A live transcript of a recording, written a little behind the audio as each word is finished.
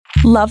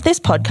Love this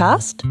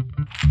podcast?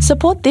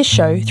 Support this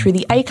show through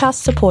the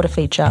Acast supporter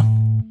feature.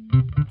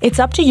 It's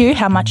up to you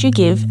how much you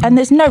give and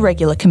there's no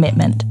regular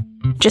commitment.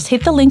 Just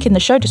hit the link in the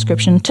show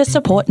description to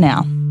support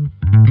now.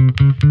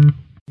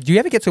 Do you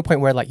ever get to a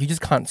point where you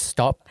just can't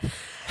stop?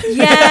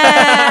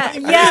 Yeah.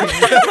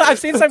 I've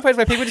seen some points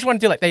where people just want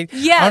to do I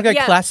want to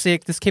go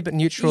classic, just keep it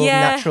neutral,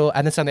 natural,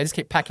 and then suddenly they just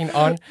keep packing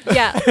on.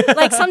 Yeah.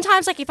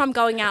 Sometimes if I'm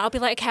going out, I'll be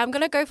like, okay, I'm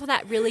going to go for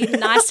that really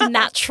nice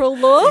natural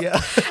look.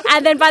 Yeah.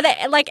 And then by the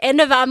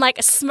end of it, I'm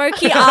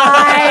smoky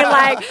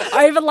eye,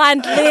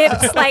 overlined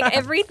lips,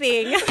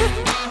 everything.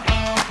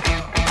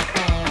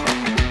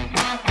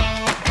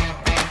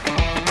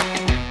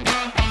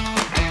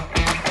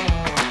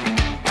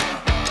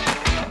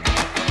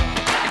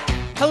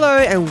 Hello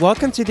and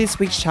welcome to this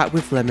week's Chat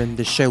with Lemon,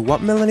 the show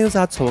What Millennials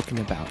Are Talking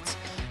About.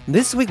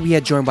 This week we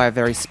are joined by a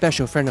very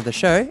special friend of the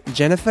show,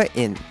 Jennifer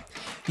In.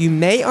 You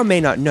may or may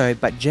not know,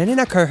 but Jen and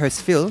our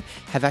co-host Phil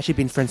have actually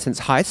been friends since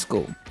high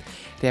school.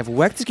 They have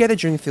worked together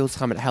during Phil's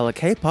time at Hello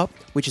K-Pop,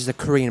 which is a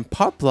Korean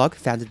pop blog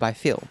founded by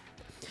Phil.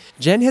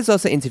 Jen has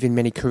also interviewed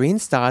many Korean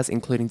stars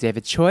including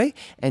David Choi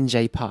and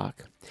Jay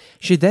Park.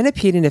 She then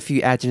appeared in a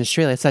few ads in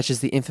Australia, such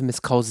as the infamous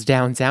Coles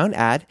Down Down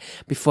ad,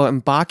 before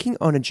embarking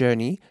on a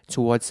journey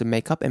towards the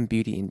makeup and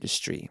beauty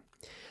industry.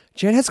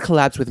 Jen has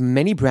collabed with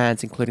many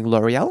brands, including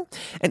L'Oreal,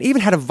 and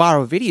even had a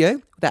viral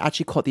video that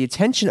actually caught the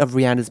attention of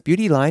Rihanna's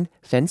beauty line,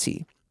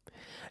 Fenty.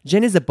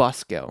 Jen is a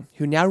boss girl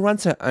who now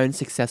runs her own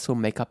successful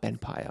makeup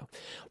empire.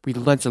 We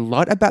learned a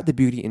lot about the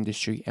beauty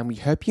industry, and we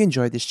hope you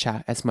enjoyed this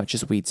chat as much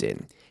as we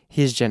did.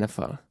 Here's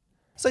Jennifer.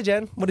 So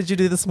Jen, what did you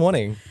do this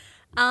morning?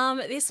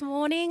 This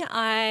morning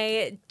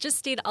I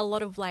just did a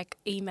lot of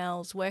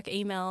emails, work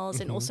emails,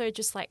 and also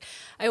just I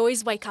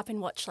always wake up and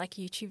watch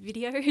YouTube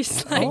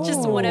videos,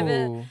 just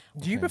whatever.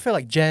 Do you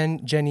prefer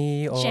Jen,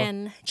 Jenny, or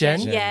Jen?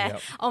 Jen? Yeah.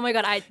 Yep. Oh my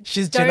God,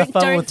 She's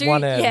Jennifer with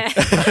one N.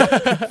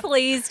 Yeah.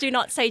 Please do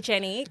not say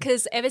Jenny,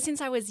 because ever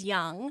since I was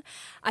young,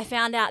 I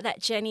found out that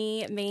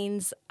Jenny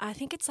means, I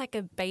think it's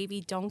a baby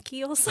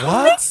donkey or something.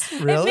 What?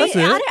 Really?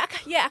 I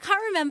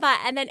can't remember.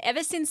 And then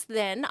ever since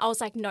then, I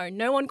was like,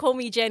 no one call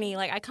me Jenny.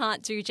 I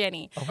can't do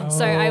Jenny. Oh.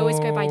 So I always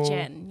go by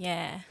Jen.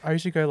 Yeah. I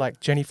usually go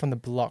Jenny from the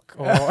block.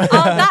 Or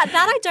that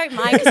I don't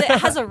mind because it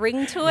has a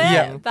ring to it.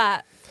 Yeah.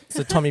 But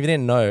So Tommy, if you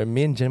didn't know,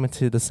 me and Jen went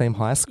to the same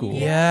high school.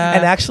 Yeah.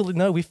 And actually,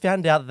 no, we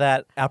found out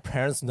that our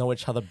parents know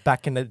each other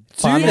back in the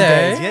farming they?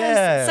 days.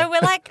 Yeah. So we're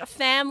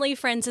family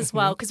friends as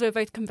well because we're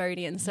both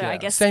Cambodian. So I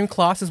guess same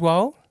class as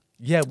well?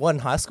 Yeah, one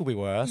high school we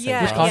were.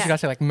 Yeah. Which class you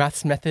guys say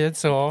maths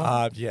methods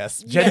or?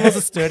 Yes. Jen was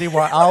a sturdy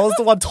one. I was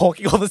the one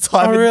talking all the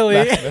time. Oh, really?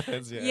 In math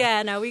methods,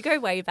 Yeah, no, we go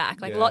way back.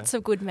 Lots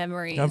of good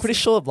memories. I'm pretty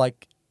sure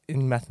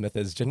in math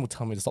methods, Jen would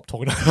tell me to stop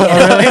talking to her.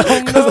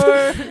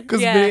 Oh, really?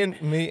 Because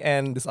me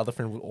and this other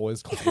friend would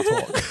always constantly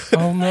talk.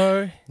 Oh,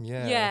 no.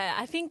 Yeah. Yeah,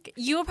 I think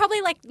you were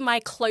probably my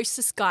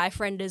closest guy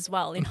friend as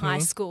well in high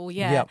school.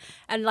 Yeah. Yep.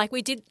 And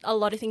we did a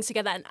lot of things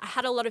together and I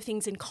had a lot of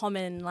things in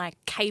common,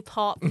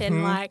 K-pop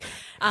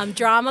and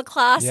drama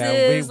classes.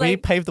 Yeah, we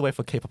paved the way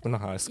for K-pop in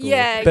high school.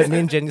 Yeah, But me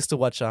and Jen used to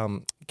watch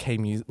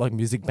K-music,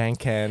 Music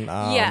Bank and...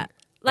 yeah.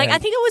 I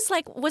think it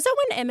was that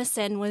when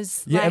MSN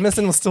was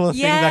MSN was still a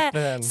thing back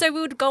then. So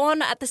we would go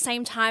on at the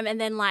same time and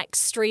then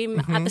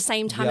stream at the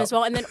same time as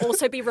well and then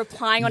also be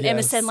replying on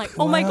MSN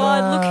oh my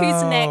God, look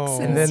who's next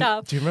and then,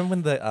 stuff. Do you remember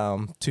when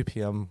the 2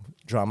 p.m.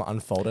 drama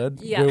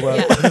unfolded? Yeah. We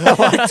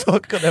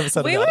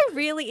were, we were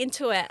really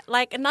into it.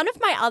 None of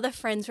my other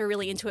friends were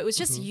really into it. It was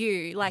just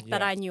you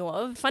that I knew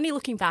of. Funny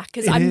looking back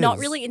because I'm not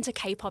really into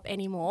K-pop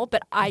anymore,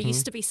 but I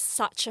used to be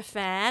such a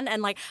fan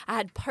and I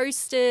had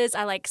posters.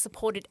 I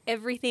supported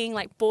everything,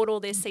 bought all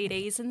their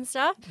CDs and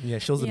stuff. Yeah,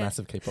 she was a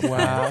massive K-pop fan.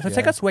 Wow. So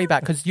take us way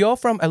back because you're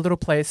from a little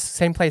place,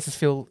 same place as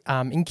Phil,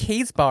 in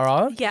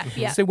Keysborough. Yeah,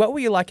 yeah. So what were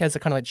you like as a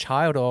kind of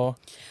child or?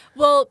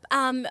 Well,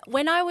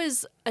 when I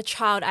was a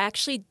child, I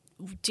actually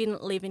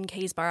didn't live in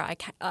Keysborough.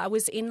 I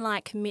was in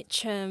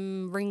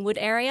Mitcham, Ringwood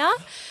area.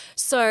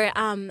 So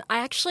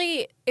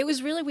it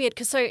was really weird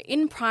because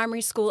in primary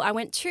school, I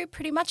went to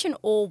pretty much an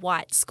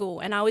all-white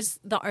school and I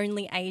was the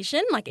only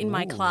Asian in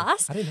my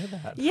class. I didn't know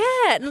that.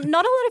 Yeah,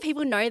 not a lot of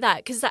people know that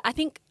because I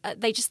think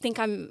they just think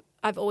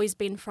I've always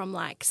been from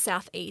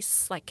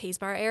southeast,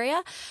 Keysborough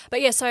area.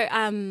 But yeah,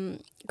 so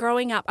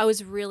growing up, I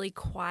was really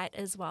quiet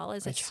as well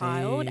as a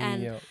child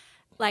and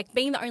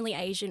being the only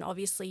Asian,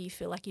 obviously you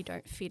feel you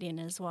don't fit in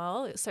as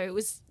well. So it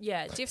was,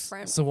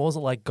 different. So what was it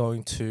like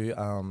going to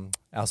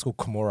our school,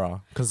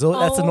 Komura? Because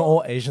that's an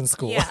all-Asian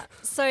school. Yeah.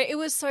 So it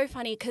was so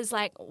funny because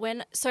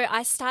so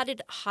I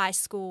started high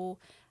school,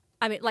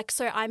 I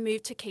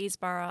moved to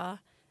Keysborough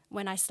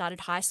when I started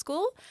high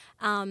school.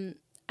 And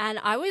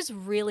I was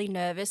really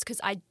nervous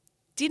because I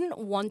didn't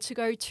want to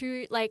go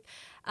to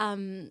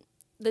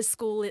the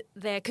school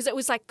there because it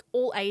was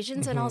all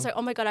Asians and I was like,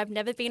 oh my God, I've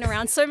never been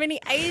around so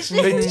many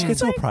Asians. Did you go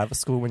to a private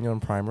school when you were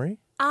in primary?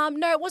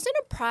 No, it wasn't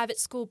a private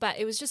school, but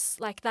it was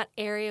just like that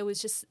area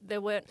was just, there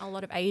weren't a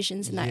lot of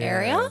Asians in that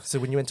area. So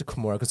when you went to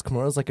Camorra, because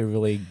Camorra is like a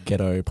really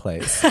ghetto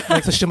place.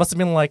 Like, so she must have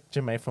been like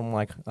Jermaine from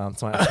like,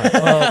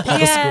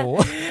 public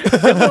school.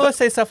 People always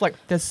say stuff like,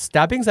 there's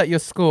stabbings at your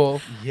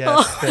school.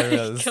 Yes, there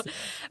is. God.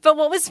 But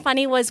what was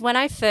funny was when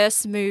I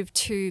first moved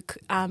to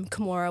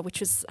Camorra, which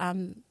was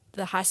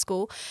the high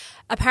school,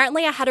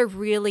 apparently I had a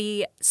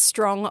really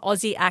strong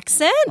Aussie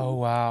accent. Oh,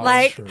 wow.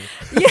 Like, yeah,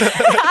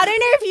 I don't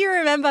know if you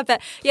remember,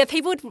 but yeah,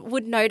 people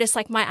would notice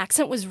like my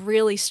accent was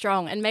really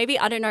strong, and maybe,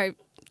 I don't know,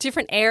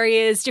 different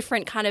areas,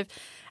 different kind of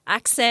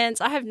accents.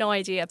 I have no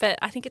idea, but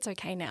I think it's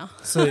okay now.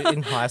 So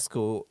in high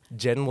school,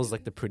 Jen was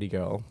like the pretty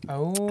girl.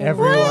 Oh.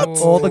 Everyone,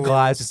 all the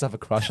guys used to have a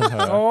crush on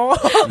her. Oh,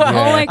 Oh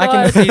my God.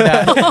 I can see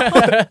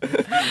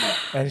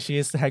that. And she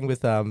used to hang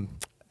with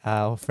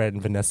our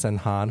friend Vanessa and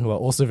Han, who are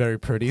also very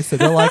pretty. So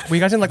they're like, Were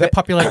you guys in like the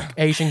popular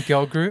Asian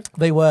girl group?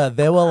 they were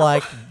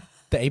like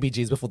the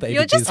ABGs before the ABGs.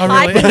 You're just Oh,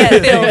 really? hyping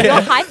it, Phil.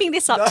 You're hyping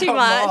this up too I'm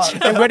much.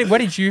 not. And where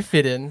did you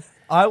fit in?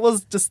 I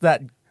was just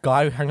that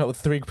guy who hung out with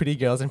 3 pretty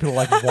girls, and people were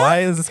like,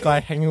 why is this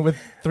guy hanging with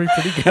 3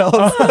 pretty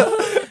girls?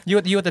 You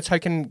were the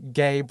token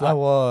gay black. I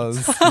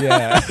was,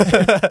 yeah.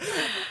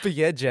 But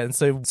yeah, Jen,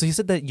 so you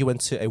said that you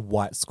went to a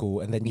white school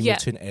and then you Yeah.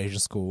 went to an Asian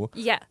school,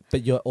 Yeah.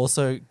 but you're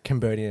also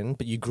Cambodian,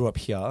 but you grew up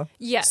here.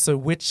 Yeah. So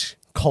which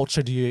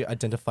culture do you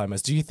identify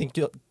most? Do you think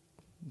you're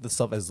the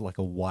stuff as like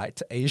a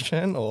white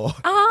Asian or?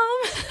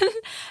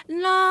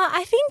 Nah,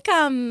 I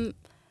think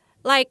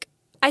like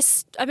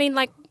I mean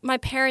like my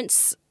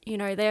parents, you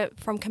know, they're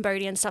from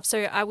Cambodia and stuff,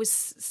 so I was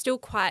still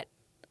quite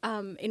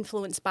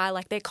influenced by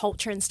like their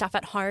culture and stuff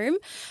at home.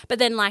 But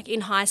then like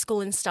in high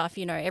school and stuff,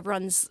 you know,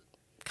 everyone's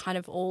kind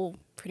of all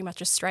pretty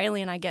much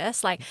Australian, I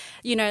guess. Like,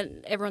 you know,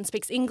 everyone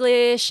speaks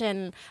English,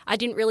 and I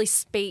didn't really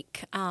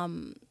speak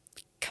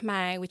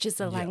Khmer, which is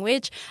the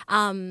language.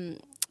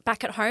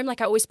 Back at home,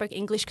 like I always spoke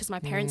English because my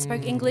parents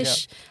spoke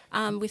English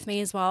with me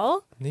as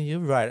well. No, you're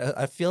right.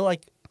 I feel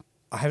like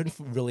I haven't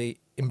really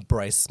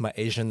embraced my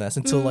Asianness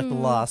until like the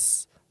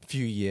last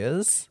few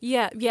years.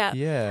 Yeah.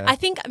 Yeah. I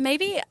think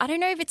maybe, I don't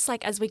know if it's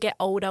like as we get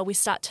older, we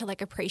start to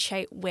like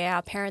appreciate where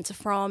our parents are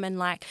from, and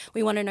like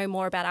we want to know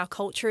more about our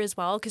culture as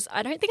well. Because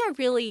I don't think I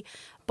really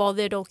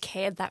bothered or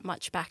cared that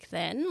much back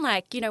then.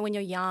 Like, you know, when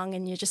you're young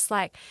and you're just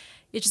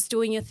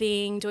doing your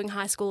thing, doing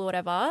high school or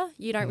whatever,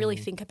 you don't really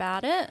think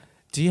about it.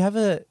 Do you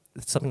have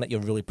something that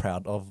you're really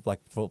proud of, like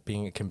for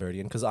being a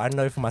Cambodian? Because I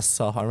know for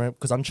myself, I remember,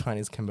 because I'm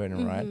Chinese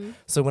Cambodian, right?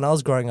 So when I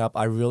was growing up,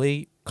 I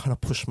really kind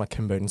of pushed my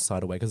Cambodian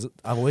side away because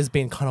I've always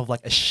been kind of like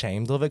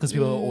ashamed of it, because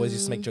people always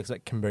used to make jokes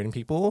about Cambodian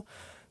people.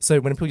 So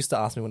when people used to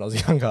ask me when I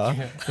was younger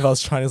if I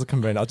was Chinese or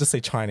Cambodian, I'll just say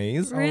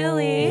Chinese.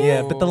 Really?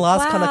 Yeah, but the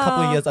last kind of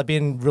couple of Wow. years, I've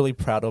been really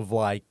proud of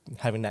like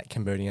having that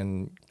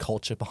Cambodian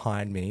culture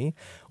behind me.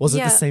 Was it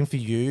Yeah. the same for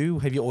you?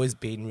 Have you always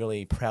been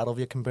really proud of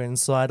your Cambodian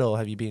side, or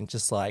have you been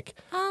just like...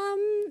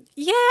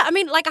 Yeah, I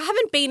mean, like I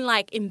haven't been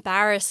like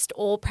embarrassed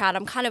or proud.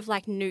 I'm kind of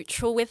like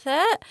neutral with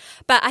it.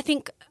 But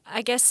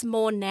I guess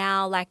more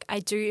now, like I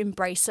do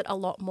embrace it a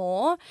lot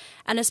more.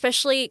 And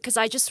especially because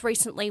I just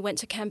recently went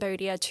to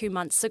Cambodia 2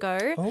 months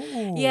ago.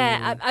 Oh.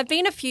 Yeah, I've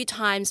been a few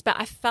times, but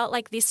I felt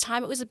like this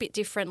time it was a bit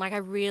different. Like I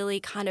really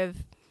kind of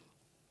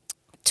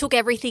took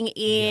everything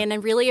in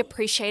and really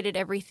appreciated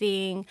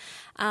everything.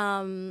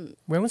 When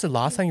was the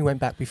last time you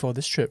went back before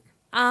this trip?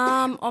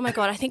 Oh my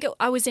God, I think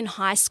I was in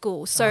high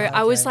school. So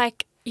I was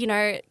like, you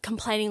know,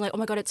 complaining like, oh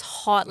my God, it's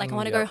hot. Like I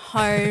want to go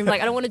home.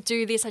 Like I don't want to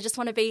do this. I just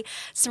want to be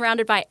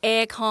surrounded by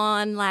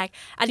aircon. Like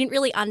I didn't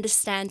really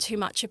understand too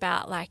much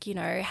about like, you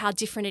know, how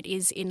different it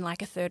is in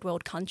like a third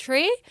world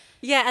country.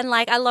 Yeah. And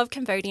like I love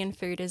Cambodian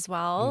food as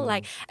well.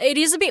 Like it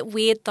is a bit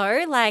weird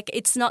though. Like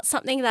it's not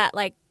something that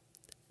like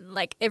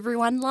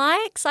everyone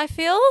likes, I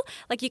feel.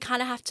 Like you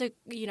kind of have to,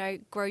 you know,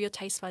 grow your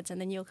taste buds, and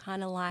then you'll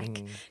kind of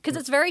like, because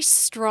it's very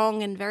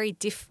strong and very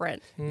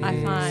different,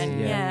 I find.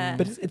 Yeah.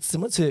 But it's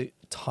similar to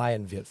Thai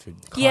and Viet food.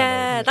 kind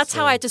Yeah, of. that's So-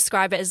 how I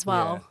describe it as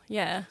well.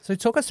 Yeah. So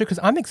talk us through, because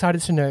I'm excited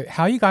to know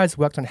how you guys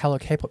worked on Hello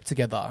K-pop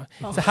together.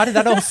 So how did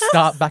that all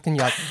start back in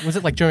your, was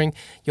it like during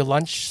your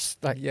lunch?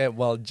 Like, Yeah,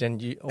 well, Jen,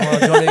 do you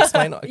want to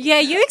explain?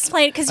 Yeah, you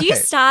explain it because you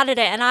Okay. started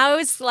it, and I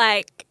was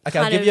like, Okay,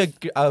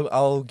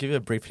 I'll give you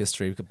a brief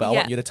history, but I Yeah.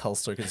 want you to tell a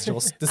story because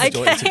this is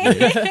your Okay.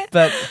 interview.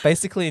 But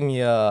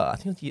basically,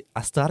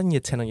 I started in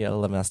year 10 or year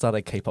 11. I started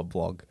a K-pop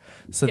blog.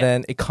 So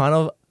then it kind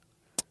of,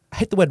 I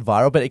hate the word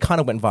viral, but it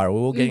kind of went viral.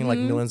 We were getting like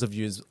millions of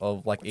views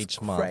of like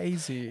each month.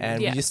 crazy. And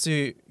Yeah. we used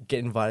to get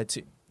invited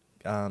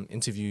to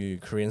interview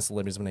Korean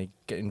celebrities when they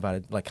get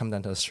invited, like come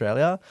down to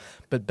Australia.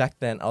 But back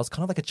then, I was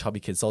kind of like a chubby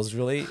kid, so I was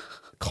really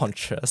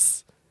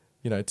conscious,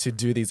 you know, to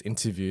do these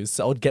interviews.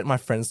 So I would get my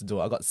friends to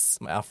do it. I got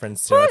our friend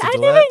Sarah to I do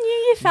never it. knew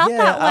you felt yeah,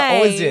 that way. I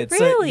always did.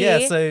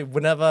 Really? So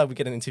whenever we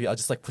get an interview, I'll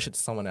just like push it to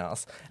someone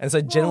else. And so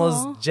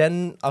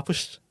Jen, I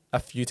pushed a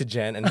few to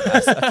Jen and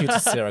a few to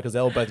Sarah because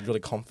they were both really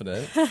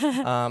confident.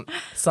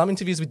 Some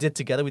interviews we did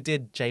together. We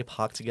did Jay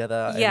Park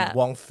together and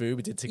Wong Fu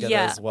we did together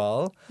as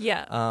well.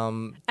 Yeah.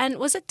 And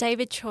was it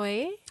David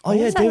Choi? Oh,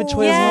 yeah, David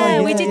Choi as Yeah,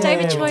 well. we did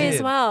David we Choi did.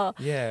 as well.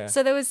 Yeah.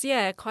 So there was,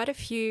 quite a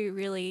few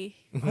really.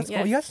 That's Yeah.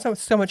 cool. You have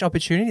so much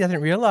opportunity. I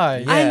didn't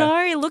realize. Yeah. I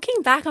know.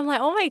 Looking back, I'm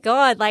like, oh my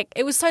God, like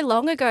it was so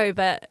long ago,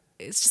 but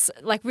it's just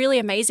like really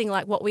amazing,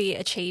 like what we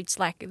achieved,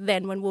 like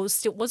then when we were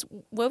still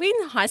were we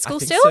in high school I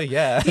think still? so,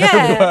 yeah.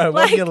 Yeah, We're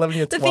like year 11,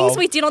 year the 12. things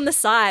we did on the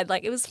side,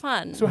 like it was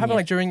fun. So what happened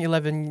like during year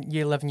 11,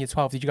 year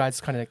 12? Did you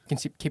guys kind of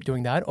keep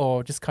doing that,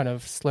 or just kind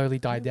of slowly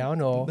die down,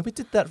 or? We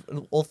did that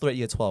all through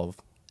year 12.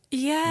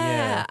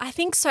 Yeah, I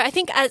think so. I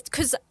think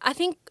because I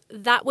think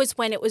that was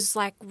when it was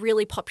like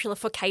really popular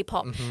for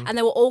K-pop, and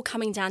they were all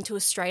coming down to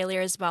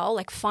Australia as well.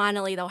 Like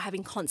finally, they were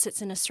having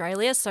concerts in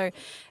Australia, so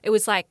it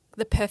was like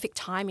the perfect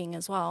timing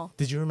as well.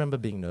 Did you remember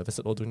being nervous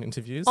at all doing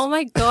interviews? Oh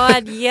my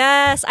God,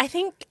 yes! I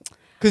think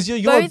Because you're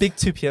a both- big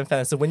 2PM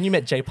fan, so when you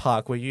met Jay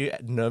Park, were you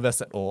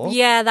nervous at all?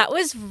 yeah, that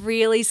was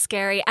really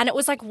scary, and it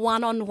was like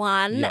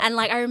one-on-one, Yeah. and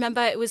like I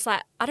remember it was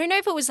like I don't know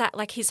if it was at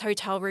like his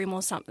hotel room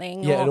or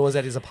something. Yeah, or, it was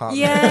at his apartment.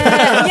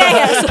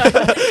 Yeah.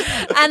 So-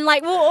 and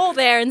like we were all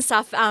there and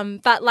stuff.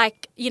 But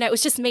like, you know, it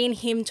was just me and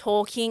him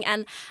talking.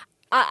 And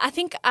I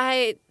think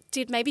I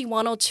did maybe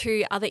one or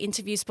two other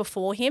interviews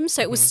before him.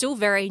 So it was still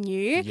very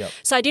new. Yep.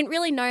 So I didn't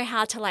really know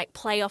how to like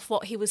play off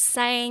what he was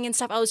saying and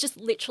stuff. I was just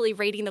literally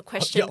reading the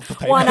question off the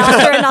paper. one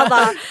after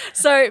another.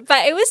 So,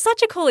 but it was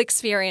such a cool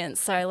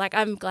experience. So like,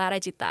 I'm glad I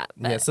did that.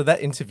 But Yeah, so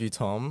that interview,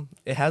 Tom,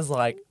 it has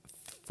like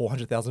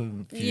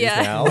 400,000 views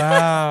Yeah. now.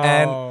 Wow.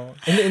 And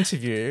in the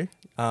interview,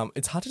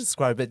 it's hard to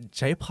describe, but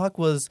Jay Park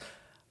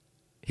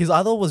he's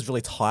either was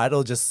really tired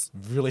or just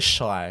really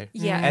shy.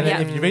 Yeah, And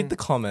then yeah. if you read the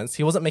comments,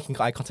 he wasn't making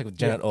eye contact with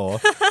Jen at all.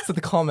 So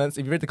the comments,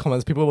 if you read the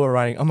comments, people were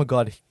writing, "Oh my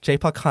God, Jay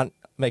Park can't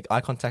make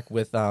eye contact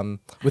with the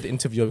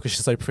interviewer because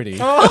she's so pretty."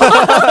 oh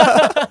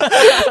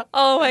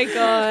my Oh,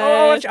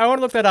 God. I want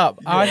to look that up.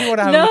 I do want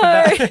to have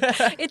a look at that.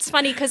 No, it's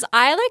funny because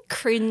I like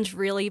cringe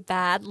really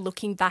bad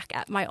looking back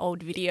at my old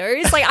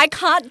videos. Like I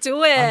can't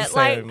do it.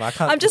 Same. Like I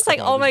can't I'm just look like,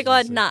 at oh old my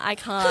God, videos. nah, I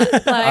can't.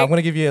 Like, I'm going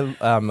to give you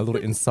a little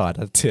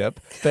insider tip.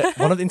 But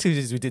one of the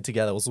interviews we did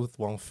together was with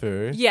Wong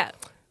Fu. yeah.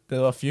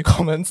 There were a few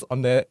comments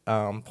on there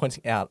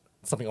pointing out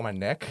something on my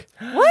neck.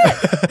 What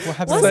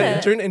happened? Was So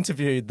it? during the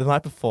interview the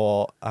night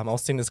before, I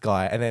was seeing this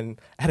guy and then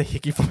I had a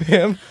hickey from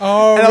him.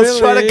 Oh, and I was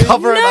trying to really?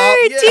 cover it up. No,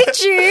 Yeah. did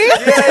you?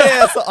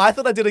 Yeah. So I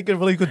thought I did a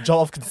really good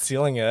job of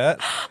concealing it.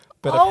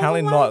 But Oh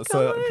apparently my not.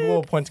 So God. people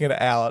were pointing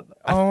it out.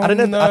 Oh, I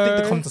don't know. I think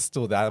the no. comments are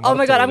still there. Oh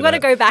my God, I'm going to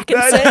go back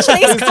and search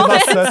these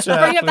comments.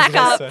 Bring it back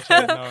up.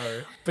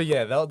 But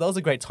yeah, that was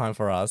a great time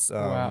for us.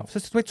 Wow. So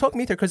wait, talk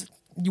me through, because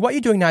what you're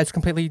doing now is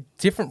completely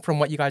different from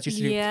what you guys used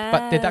to do.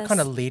 But did that Yes.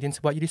 kind of lead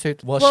into what you do? So,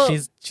 Well,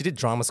 she did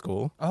drama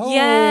school. oh.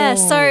 Yeah,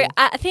 so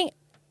I think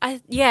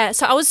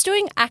so I was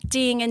doing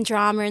acting and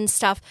drama and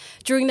stuff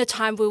during the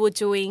time we were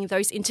doing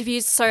those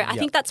interviews. So I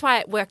think that's why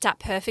it worked out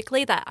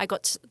perfectly that I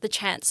got the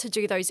chance to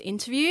do those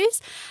interviews.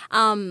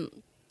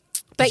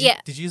 But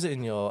Did you use it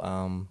in your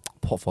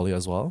portfolio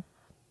as well?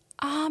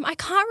 I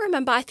can't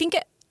remember. I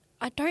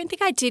don't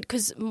think I did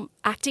because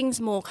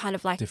acting's more kind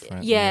of like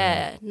Different,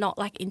 not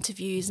like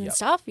interviews and Yep.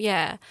 stuff.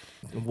 Yeah.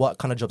 What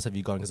kind of jobs have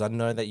you gone? Because I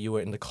know that you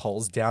were in the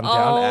Coles Down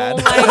Oh ad.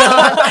 my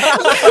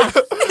God.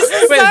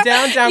 Wait,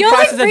 down, You're, like,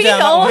 prices are bringing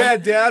down. all- Yeah,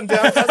 down.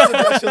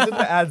 She was in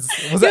the ads.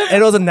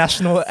 It was a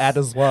national ad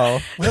as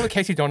well. Was that with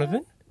Casey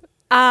Donovan?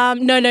 No,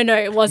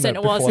 it wasn't. No,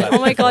 It before wasn't. that, Oh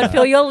my before God,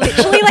 Phil, you're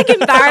literally like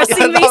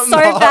embarrassing me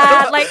so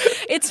bad. Like,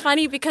 it's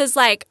funny because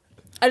like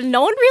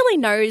no one really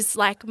knows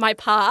like my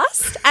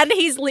past, and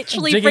he's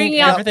literally Digging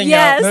bringing up everything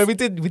yes, No, we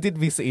did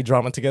VCE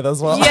drama together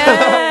as well.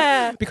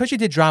 yeah. Because you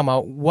did drama,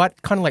 what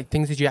kind of like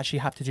things did you actually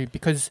have to do?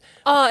 Because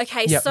Oh,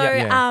 okay. Yep, So,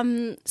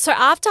 yep, so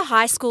after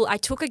high school, I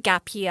took a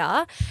gap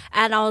year,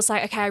 and I was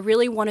like, okay, I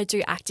really want to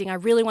do acting. I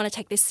really want to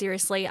take this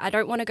seriously. I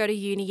don't want to go to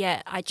uni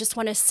yet. I just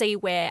want to see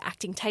where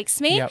acting takes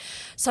me. Yep.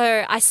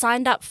 So I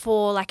signed up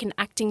for like an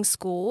acting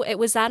school. It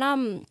was at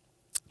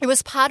it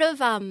was part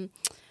of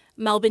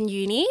Melbourne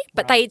Uni,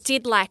 but they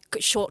did like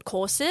short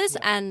courses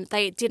and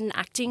they did an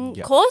acting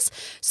course.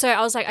 So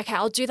I was like, okay,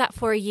 I'll do that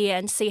for a year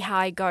and see how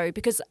I go,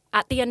 because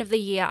at the end of the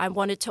year, I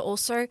wanted to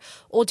also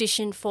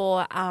audition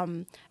for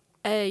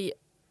a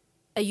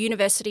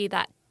university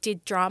that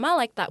did drama,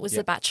 like that was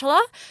a bachelor.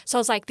 So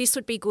I was like, this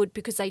would be good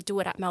because they do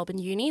it at Melbourne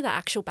Uni, the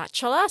actual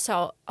bachelor.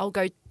 So I'll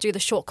go do the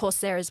short course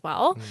there as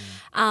well.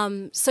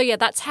 So yeah,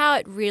 that's how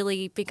it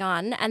really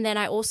begun. And then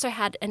I also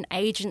had an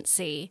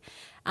agency.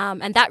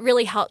 And that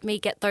really helped me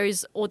get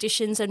those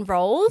auditions and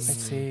roles.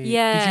 let's see.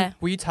 Yeah.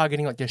 Were you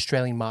targeting like the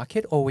Australian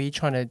market, or were you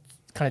trying to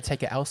kind of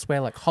take it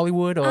elsewhere, like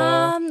Hollywood, or?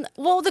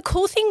 Well, the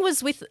cool thing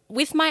was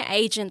with my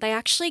agent, they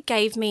actually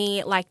gave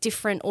me like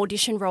different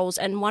audition roles,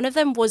 and one of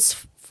them was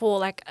for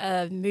like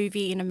a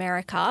movie in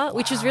America,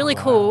 which was really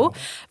cool,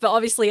 but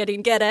obviously I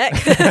didn't get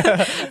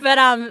it. But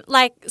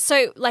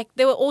like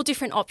there were all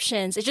different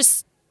options. It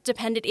just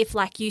depended if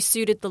like you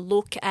suited the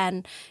look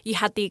and you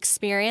had the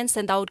experience,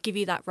 then they would give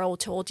you that role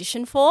to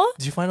audition for.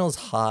 Did you find it was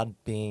hard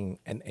being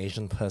an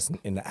Asian person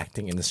in the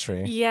acting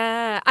industry?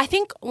 Yeah, I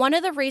think one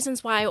of the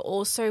reasons why I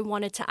also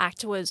wanted to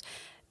act was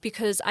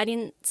because I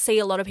didn't see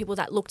a lot of people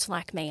that looked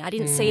like me. I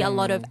didn't see a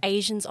lot of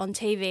Asians on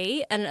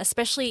TV, and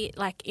especially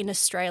like in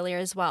Australia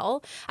as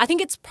well. I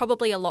think it's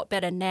probably a lot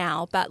better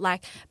now, but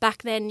like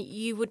back then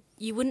you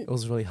wouldn't. It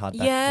was really hard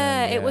back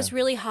Yeah, then. it was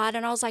really hard,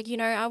 and I was like,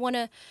 I want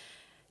to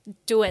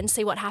do it and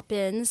see what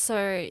happens.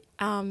 So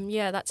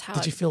that's how.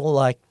 Did you feel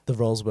like the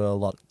roles were a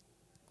lot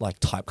like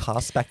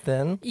typecast back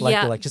then? Like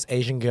Yeah. like just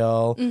Asian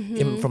girl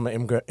from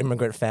an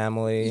immigrant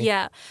family.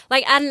 Yeah,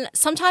 like, and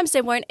sometimes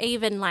there weren't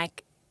even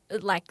like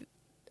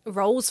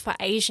roles for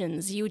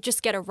Asians. You would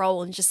just get a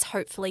role and just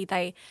hopefully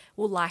they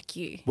will like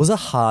you. Was it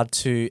hard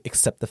to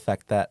accept the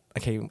fact that,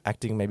 okay,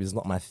 acting maybe is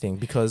not my thing,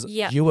 because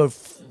Yeah. you were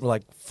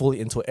like fully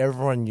into it.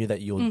 Everyone knew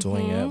that you were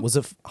doing Mm-hmm. it. Was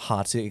it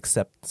hard to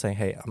accept saying,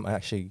 hey, I'm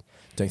actually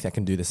don't think I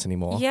can do this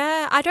anymore?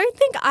 Yeah, I don't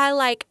think I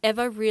like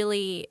ever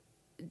really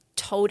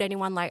told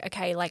anyone like,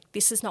 okay, like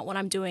this is not what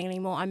I'm doing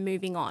anymore, I'm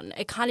moving on.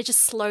 It kind of just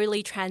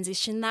slowly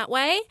transitioned that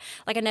way.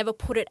 Like I never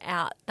put it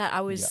out that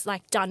I was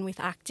like done with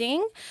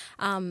acting.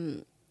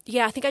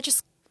 I think I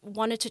just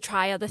wanted to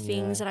try other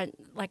things, and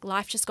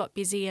life just got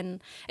busy,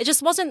 and it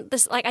just wasn't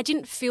this, like I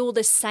didn't feel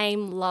the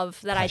same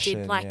love that Passion,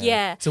 I did. Like,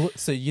 yeah.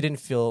 So you didn't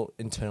feel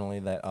internally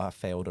that I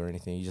failed or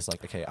anything. You just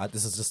like, okay,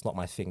 this is just not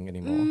my thing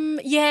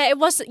anymore. Yeah, it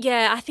was.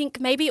 Yeah, I think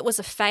maybe it was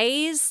a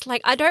phase.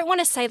 Like, I don't want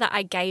to say that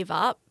I gave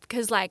up,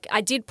 because like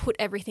I did put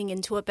everything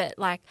into it, but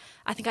like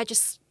I think I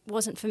just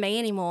wasn't for me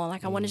anymore.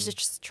 Like I wanted to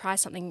just try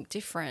something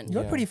different.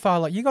 You're pretty far.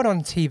 Like you got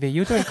on TV.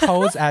 You're doing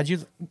Coles ads.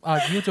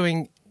 You're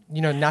doing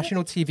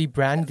national TV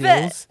brand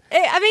deals.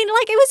 I mean,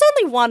 like it was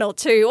only one or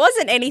two. It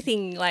wasn't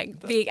anything like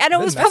big, and it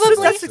was massive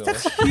probably still.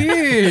 That's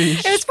huge.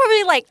 it was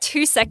probably like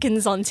 2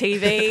 seconds on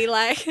TV.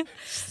 Like,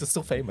 It's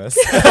still famous.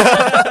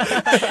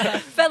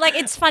 but like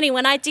it's funny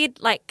when I did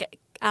like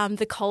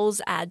the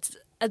Coles ads.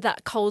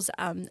 That Coles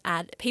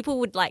ad, people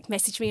would like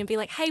message me and be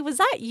like, "Hey, was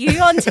that you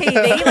on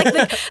TV?"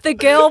 Like the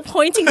girl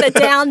pointing the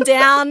down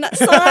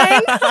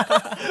sign.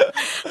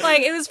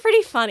 Like it was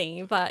pretty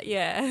funny, but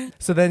yeah.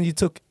 So then you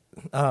took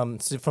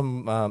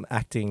from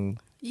acting.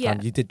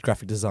 Yeah. You did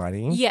graphic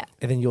designing. Yeah.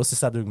 And then you also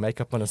started doing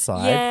makeup on the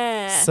side.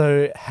 Yeah.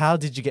 So how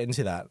did you get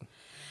into that?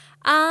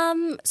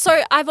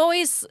 So I've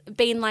always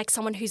been like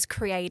someone who's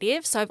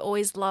creative. So I've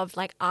always loved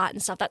like art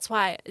and stuff. That's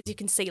why, as you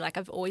can see, like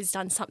I've always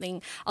done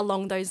something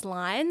along those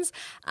lines.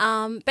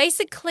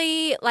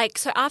 Basically, like,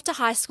 so after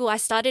high school, I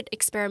started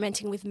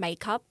experimenting with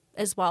makeup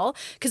as well.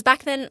 Because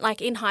back then,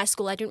 like in high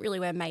school, I didn't really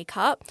wear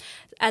makeup.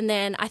 And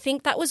then I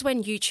think that was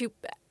when YouTube,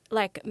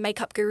 like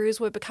makeup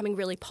gurus were becoming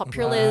really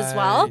popular as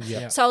well.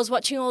 Yeah. So I was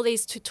watching all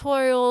these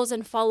tutorials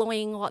and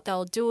following what they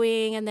were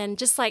doing, and then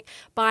just like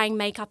buying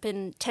makeup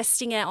and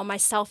testing it on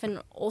myself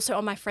and also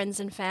on my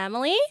friends and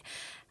family.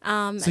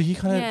 So you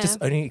kind of just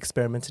only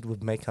experimented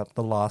with makeup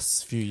the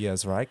last few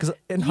years, right? Because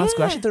in high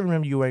school, I actually don't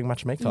remember you wearing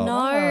much makeup.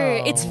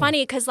 No, it's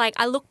funny because like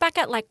I look back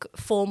at like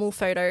formal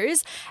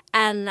photos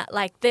and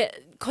like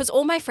because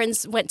all my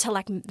friends went to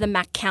like the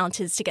MAC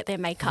counters to get their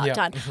makeup Yeah.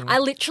 done. I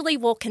literally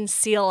wore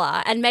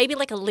concealer and maybe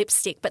like a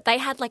lipstick, but they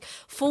had like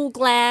full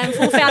glam,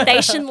 full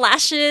foundation,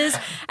 lashes.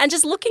 And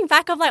just looking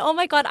back, I'm like, oh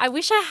my God, I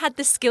wish I had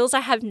the skills I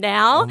have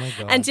now my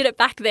God. and did it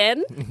back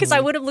then, because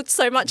I would have looked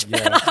so much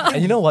better.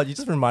 And you know what? You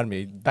just remind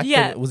me. Back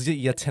Yeah. then, it was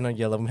year 10 or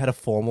year 11. We had a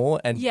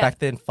formal, and Yeah. back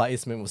then, Far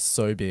Eastman was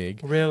so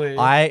big. Really?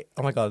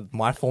 Oh my God,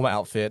 my formal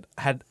outfit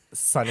had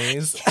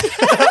sunnies.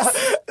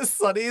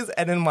 Sunnies,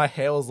 and then my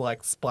hair was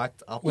like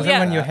spiked up. Was Yeah.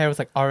 that when your hair was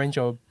like orange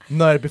or?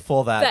 No,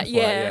 before that. That-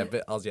 before that, yeah.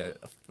 But I was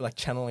like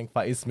channeling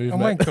Far East Oh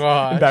movement. my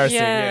god! Embarrassing.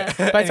 Yeah.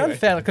 Yeah. But it's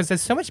unfair because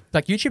there's so much,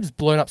 like YouTube's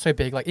blown up so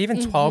big. Like even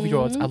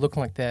 12-year-olds are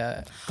looking like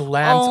they're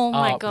glammed Oh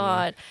my up.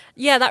 God.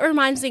 Yeah, that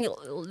reminds me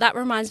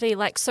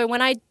like, so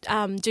when I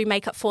do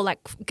makeup for like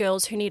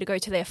girls who need to go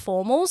to their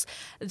formals,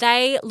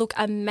 they look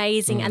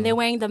amazing and they're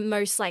wearing the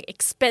most like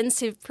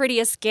expensive,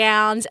 prettiest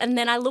gowns. And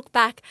then I look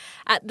back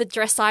at the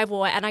dress I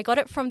wore and I got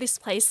it from this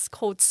place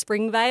called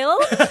Springvale.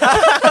 So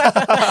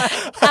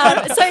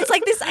it's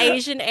like this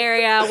Asian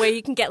area where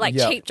you can get like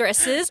Yep. cheap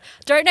dresses.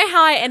 Don't know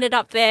how I ended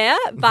up there,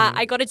 but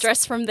I got a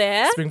dress from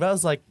there.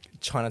 Springvale's like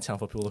Chinatown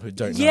for people who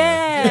don't know.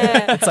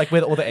 Yeah. It's like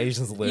where all the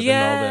Asians live in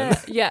Melbourne.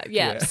 Yeah.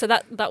 Yeah. So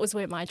that was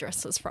where my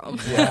dress was from.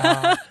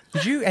 Wow.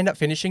 Did you end up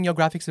finishing your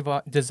graphics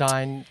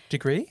design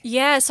degree?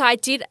 Yeah, so I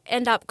did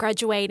end up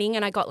graduating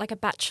and I got like a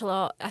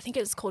bachelor, I think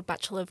it was called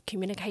Bachelor of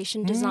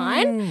Communication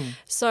Design.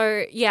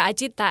 So yeah, I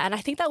did that and I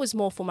think that was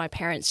more for my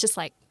parents, just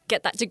like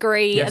get that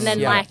degree Yes, and then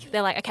yeah. like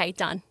they're like, okay,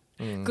 done.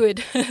 Good.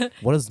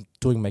 What does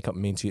doing makeup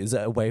mean to you? Is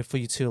it a way for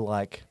you to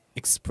like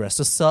express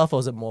yourself, or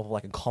is it more of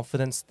like a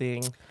confidence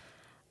thing?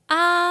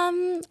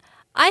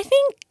 I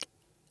think,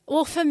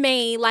 well, for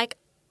me, like,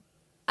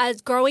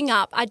 as growing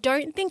up, I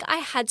don't think I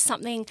had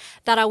something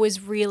that I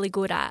was really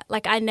good at.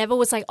 Like, I never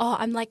was like, oh,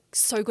 I'm like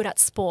so good at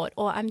sport,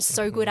 or I'm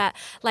so good at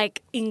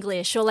like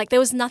English, or like there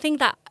was nothing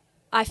that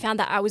I found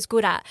that I was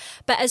good at.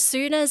 But as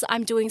soon as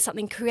I'm doing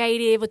something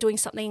creative or doing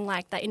something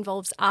like that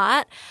involves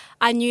art,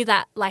 I knew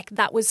that like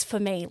that was for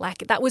me. Like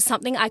that was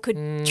something I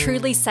could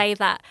truly say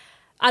that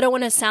I don't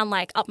want to sound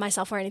like up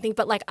myself or anything,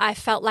 but like I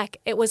felt like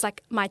it was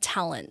like my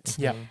talent.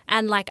 Yeah.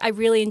 And like I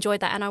really enjoyed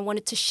that and I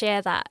wanted to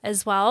share that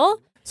as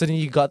well. So then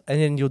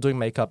then you're doing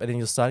makeup, and then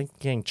you're starting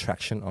getting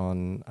traction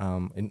on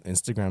in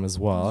Instagram as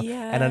well.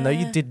 Yeah. And I know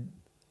you did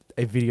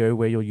a video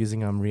where you're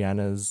using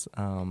Rihanna's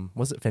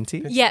was it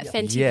Fenty? Yeah,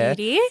 Fenty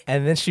Beauty.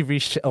 And then she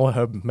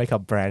her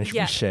makeup brand, she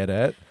reshared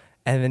it.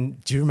 And then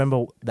do you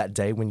remember that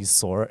day when you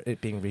saw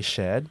it being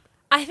reshared?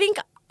 I think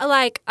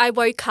like I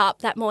woke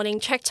up that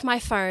morning, checked my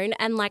phone,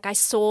 and like I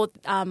saw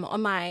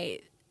on my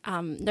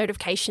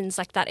notifications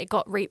like that it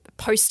got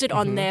posted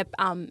on their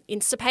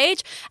Insta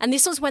page, and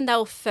this was when they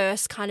were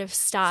first kind of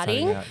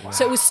starting out, yeah.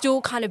 so it was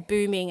still kind of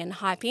booming and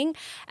hyping,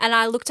 and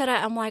I looked at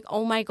it, I'm like,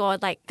 oh my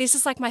god, like this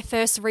is like my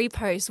first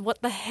repost,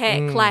 what the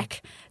heck,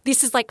 like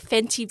this is like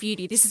Fenty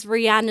Beauty, this is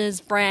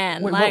Rihanna's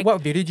brand. Wait, like,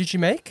 what video did you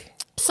make?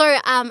 So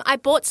I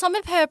bought some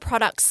of her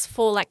products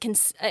for like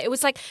it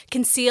was like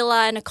concealer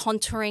and a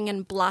contouring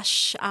and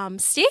blush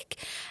stick,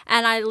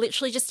 and I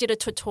literally just did a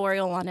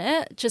tutorial on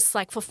it just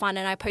like for fun,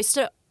 and I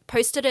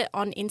posted it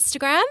on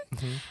Instagram,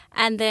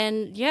 and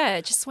then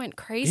it just went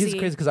crazy. It's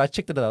crazy because I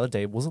checked it the other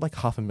day. Was it like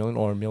 500,000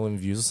 or 1 million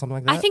views or something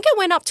like that? I think it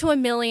went up to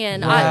 1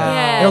 million.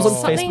 And it was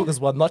on something- Facebook as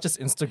well, not just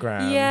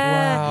Instagram.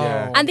 Yeah. Wow.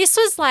 Yeah. And this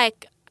was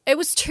like it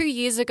was 2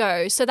 years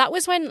ago, so that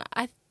was when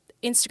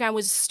Instagram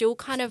was still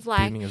kind of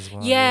like Booming as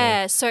well,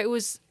 yeah. So it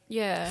was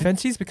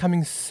Fenty's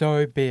becoming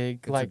so big.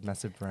 It's like a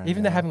massive brand.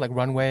 even they're having like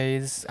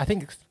runways. I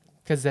think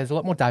because there's a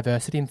lot more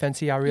diversity in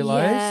Fenty, I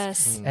realize.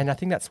 Yes. And I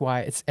think that's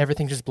why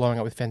everything just blowing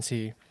up with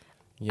Fenty.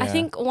 Yeah. I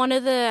think one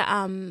of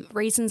the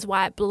reasons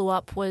why it blew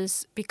up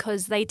was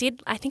because they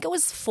did, I think it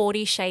was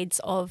 40 shades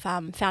of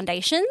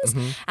foundations,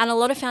 and a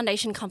lot of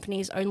foundation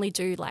companies only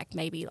do like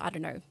maybe, I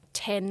don't know,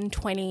 10,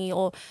 20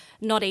 or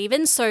not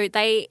even. So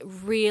they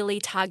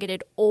really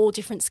targeted all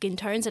different skin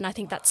tones, and I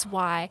think that's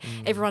why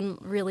everyone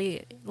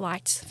really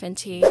liked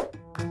Fenty.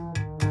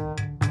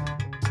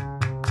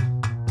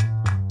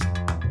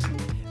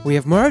 We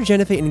have more of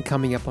Jennifer In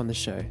coming up on the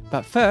show.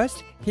 But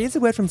first, here's a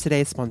word from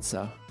today's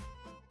sponsor.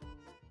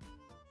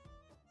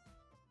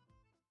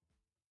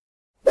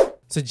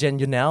 So Jen,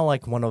 you're now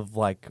like one of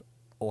like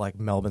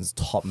Melbourne's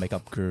top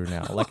makeup guru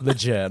now. Like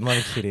legit, I'm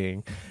not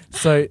kidding.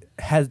 So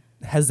has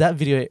that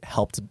video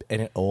helped in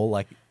it all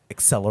like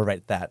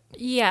accelerate that?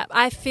 Yeah,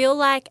 I feel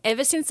like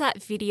ever since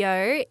that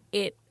video,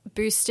 it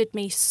boosted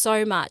me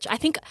so much. I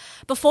think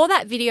before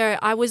that video,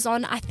 I was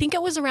on, I think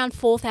it was around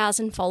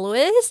 4,000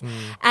 followers.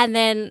 And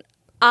then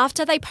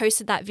after they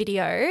posted that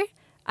video,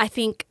 I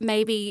think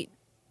maybe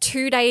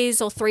 2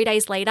 days or 3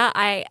 days later,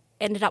 I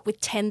ended up with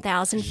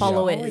 10,000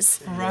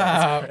 followers.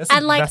 Wow. That's a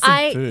And like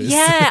massive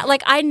boost.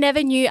 like I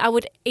never knew I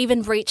would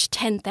even reach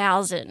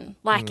 10,000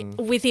 like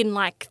within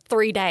like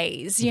 3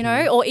 days, you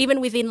know, or even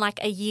within like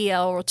a year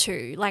or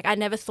two. Like I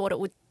never thought it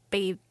would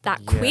be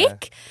that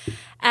quick.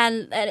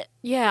 And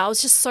I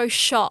was just so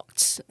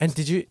shocked. And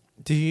did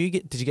you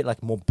get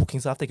like more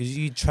bookings after? Because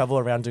you travel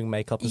around doing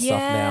makeup and stuff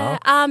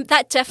now.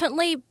 That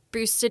definitely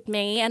boosted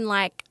me and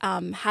like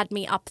had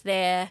me up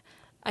there.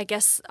 I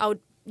guess I would.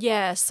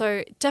 Yeah,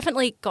 so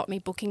definitely got me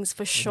bookings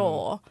for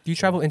sure. Do you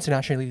travel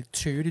internationally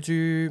too to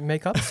do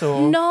makeups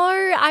or?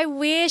 No, I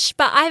wish,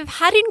 but I've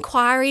had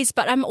inquiries,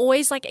 but I'm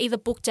always like either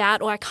booked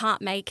out or I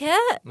can't make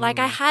it. Like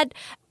I had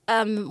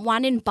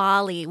one in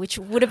Bali, which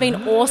would have been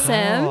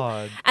awesome,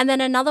 God. and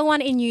then another one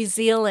in New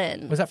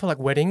Zealand. Was that for like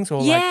weddings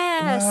or Yeah,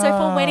 like? so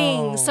for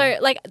weddings. So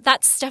like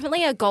that's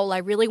definitely a goal. I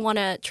really want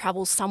to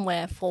travel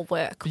somewhere for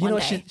work But you one know,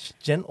 day.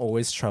 Jen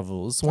always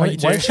travels. Oh, Why you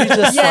do? don't you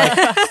just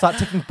like start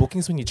taking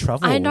bookings when you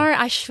travel? I know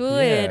I should.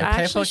 Yeah. I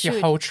Pay for actually like your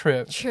should. whole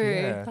trip. True.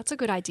 Yeah. That's a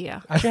good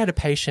idea. I actually had a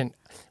patient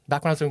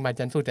back when I was doing my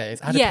dental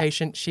days. I had a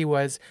patient. She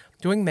was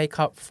doing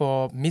makeup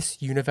for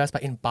Miss Universe,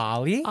 but in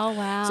Bali. Oh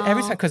wow. So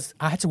every time, because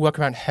I had to work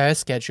around her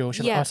schedule,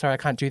 she's like, Yeah. "Oh, sorry, I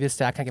can't do this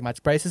day. I can't get my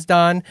braces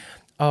done.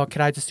 Oh,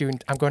 can I just do?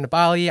 I'm going to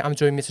Bali. I'm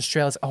doing Miss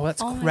Australia." Oh,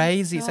 that's Oh my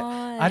crazy. So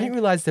I didn't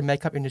realize the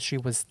makeup industry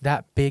was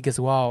that big as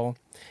well.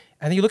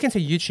 And then you look into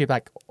YouTube,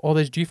 like all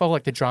those. Do you follow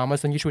like the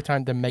dramas on YouTube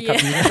time, the makeup?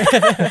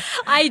 Yeah.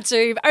 I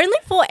do, only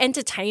for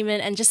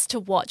entertainment and just to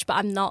watch, but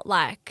I'm not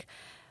like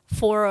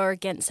for or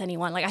against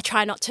anyone. Like I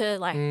try not to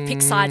like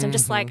pick sides. I'm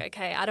just like,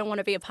 okay, I don't want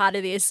to be a part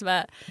of this,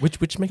 but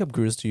Which makeup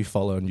gurus do you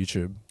follow on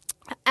YouTube?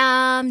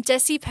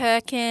 Desi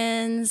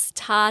Perkins,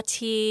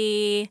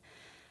 Tati,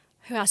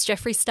 who else?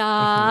 Jeffree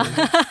Star.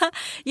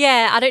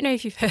 Yeah, I don't know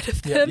if you've heard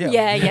of them.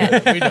 Yeah.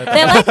 We know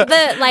that.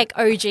 They're like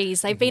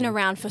OGs. They've been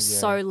around for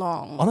so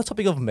long. On the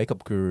topic of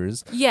makeup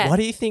gurus, Yeah. why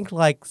do you think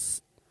like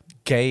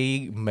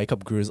gay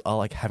makeup gurus are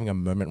like having a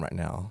moment right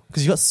now?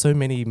 Because you got so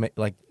many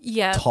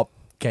Yeah. top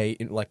gay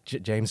like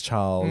James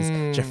Charles,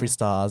 Jeffree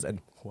Stars, and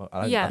well,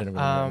 I Yeah. don't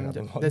remember.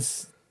 them.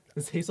 There's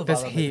heaps of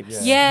there's other heaps.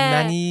 makeup, Yeah.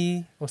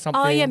 Manny or something.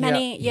 Oh yeah,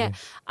 Manny. Yeah.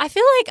 I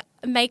feel like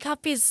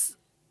makeup it's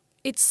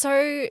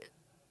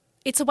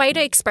a way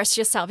to express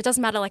yourself. It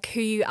doesn't matter like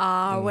who you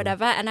are or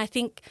whatever. And I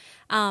think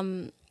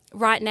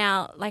right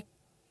now, like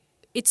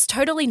it's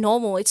totally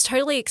normal. It's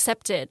totally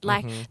accepted.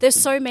 Like there's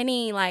so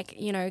many like,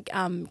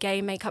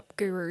 gay makeup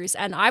gurus,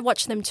 and I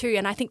watch them too,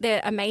 and I think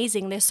they're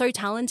amazing. They're so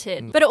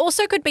talented. But it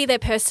also could be their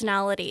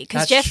personality,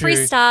 because That's Jeffree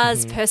true.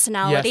 Star's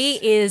personality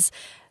is,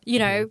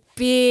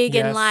 big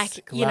and Yes,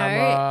 like,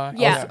 glamour.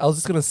 yeah. I was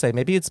just gonna say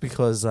maybe it's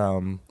because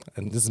and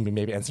this is me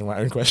maybe answering my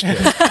own question.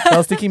 But I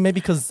was thinking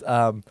maybe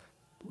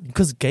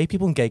because gay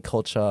people in gay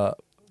culture,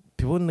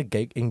 people in the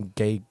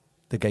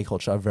gay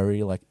culture are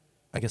very like,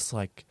 I guess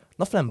like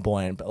not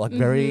flamboyant, but like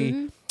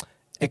very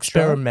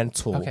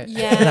experimental. Okay.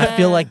 Yeah. And I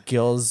feel like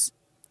girls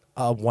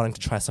are wanting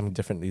to try something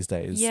different these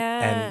days.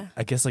 Yeah. And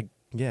I guess like,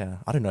 yeah,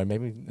 I don't know.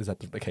 Maybe is that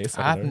the case?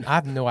 I I don't know.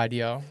 have no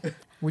idea.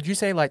 Would you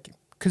say like,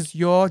 because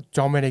you're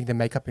dominating the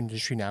makeup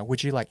industry now,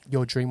 would you like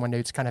your dream one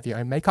day to kind of have your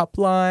own makeup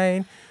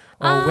line?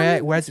 Or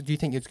where do you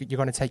think you're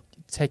going to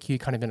take you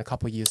kind of in a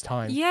couple of years'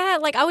 time? Yeah,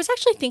 like I was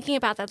actually thinking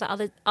about that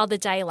the other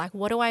day. Like,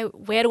 where do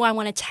I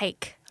want to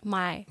take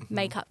my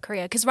makeup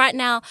career? Because right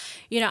now,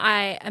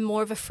 I am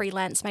more of a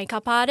freelance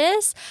makeup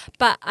artist,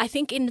 but I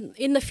think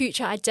in the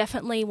future, I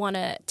definitely want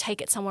to take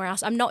it somewhere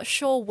else. I'm not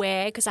sure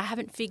where, because I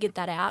haven't figured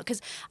that out,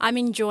 because I'm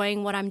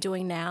enjoying what I'm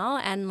doing now,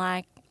 and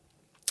like,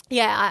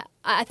 yeah,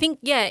 I think,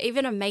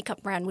 even a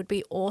makeup brand would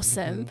be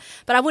awesome,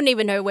 but I wouldn't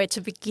even know where to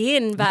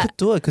begin. You But could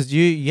do it because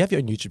you have your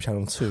own YouTube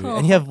channel too,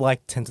 and you have like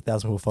tens of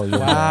thousands of people follow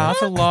you. Wow,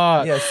 that's a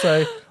lot. Yeah,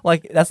 so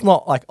like that's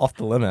not like off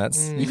the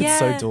limits. You could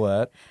so Yeah. do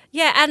it.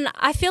 yeah, and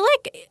I feel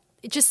like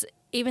just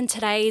even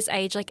today's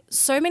age, like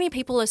so many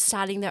people are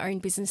starting their own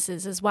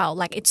businesses as well.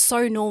 Like it's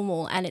so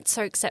normal and it's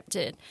so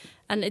accepted,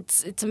 and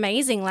it's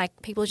amazing. Like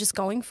people are just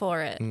going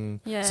for it.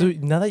 Yeah. So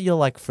now that you're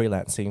like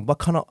freelancing, what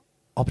kind of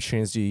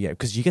opportunities do you get?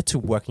 Because you get to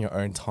work in your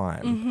own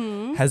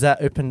time. Has that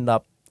opened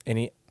up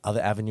any other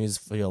avenues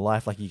for your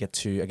life? Like you get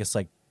to, I guess,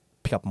 like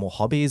pick up more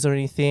hobbies or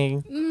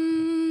anything?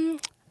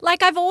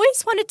 Like I've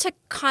always wanted to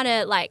kind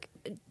of like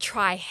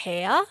try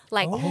hair,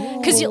 like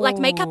because like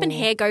makeup and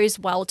hair goes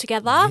well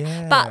together,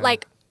 Yeah. but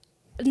like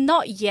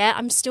not yet.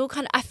 I'm still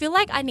kind of, I feel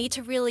like I need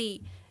to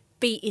really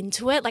be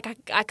into it. Like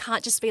I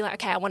can't just be like,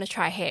 okay, I want to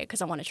try hair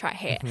because I want to try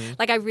hair.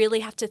 Like I really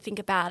have to think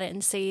about it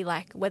and see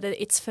like whether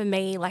it's for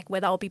me, like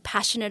whether I'll be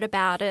passionate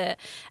about it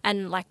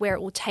and like where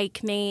it will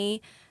take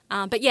me.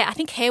 But yeah, I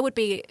think hair would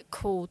be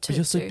cool to But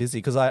you're so do. busy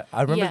because I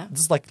remember Yeah.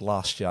 this is like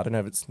last year. I don't know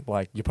if it's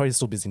like you're probably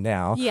still busy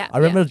now. Yeah, I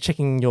remember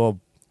checking your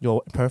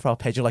profile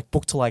page. You're like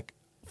booked to like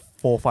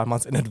 4 or 5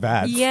 months in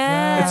advance.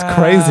 Yeah. It's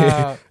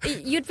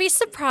crazy. You'd be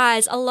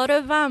surprised. A lot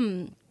of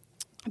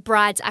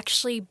brides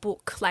actually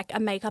book like a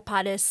makeup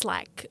artist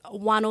like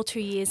 1 or 2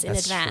 years in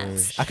That's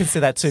advance. true. I can see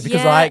that too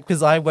because Yeah.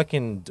 I work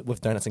with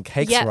donuts and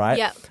cakes, Yep, right?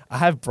 yep. I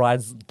have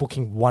brides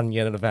booking 1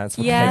 year in advance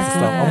for Yeah. cakes and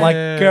stuff. I'm like,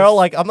 girl,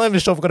 like I'm not even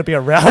sure if we're gonna be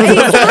around.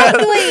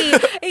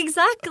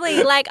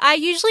 Exactly. Like I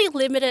usually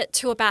limit it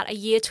to about a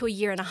year to a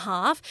year and a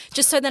half,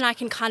 just so then I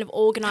can kind of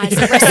organize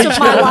the rest of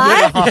my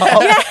life.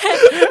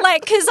 Yeah,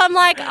 like because I'm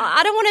like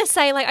I don't want to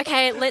say like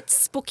okay,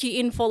 let's book you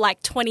in for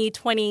like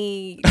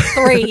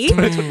 2023,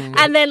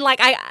 and then like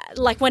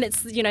when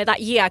it's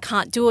that year I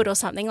can't do it or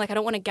something. Like I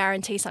don't want to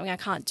guarantee something I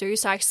can't do,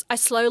 so I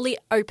slowly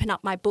open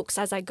up my books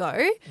as I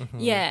go.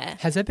 Yeah.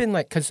 Has there been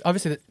like, because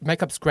obviously the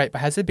makeup's great,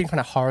 but has there been kind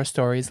of horror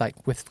stories like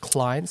with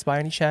clients by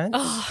any chance?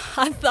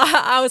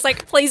 I was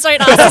like, please don't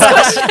ask this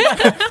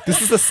question.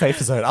 This is a safe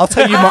zone. I'll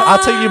tell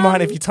you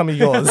mine if you tell me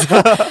yours.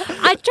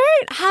 I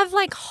don't have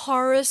like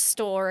horror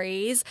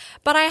stories,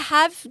 but I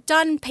have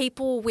done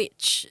people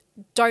which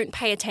don't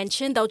pay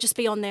attention. They'll just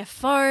be on their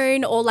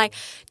phone or like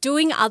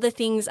doing other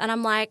things. And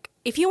I'm like,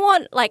 if you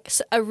want like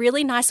a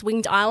really nice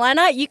winged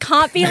eyeliner, you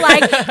can't be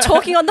like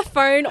talking on the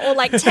phone or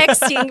like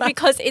texting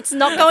because it's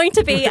not going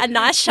to be a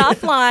nice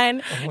sharp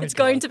line. It's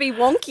going to be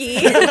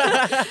wonky.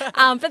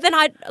 But then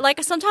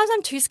sometimes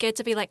I'm too scared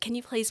to be like, can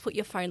you please put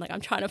your phone? Like I'm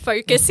trying to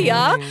focus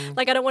here.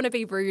 Like I don't want to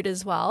be rude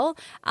as well.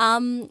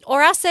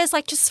 Or else there's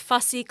like just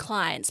fussy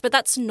clients, but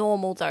that's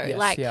normal though.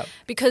 Yes, yep.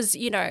 Because,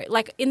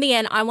 like in the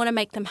end, I want to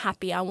make them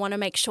happy. I want to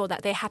make sure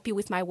that they're happy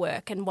with my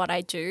work and what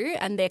I do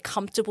and they're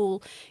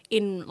comfortable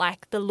in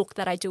like the look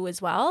that I do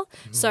as well.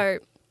 So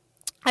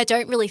I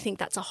don't really think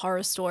that's a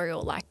horror story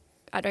or like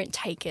I don't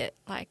take it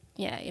like,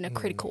 in a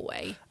critical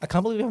way. I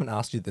can't believe we haven't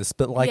asked you this,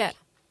 but like, Yeah.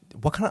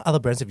 what kind of other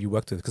brands have you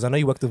worked with? Because I know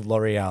you worked with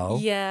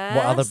L'Oreal. Yes.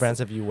 What other brands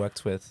have you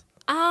worked with?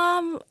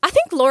 I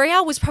think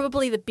L'Oreal was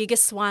probably the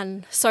biggest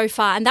one so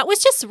far. And that was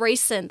just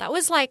recent. That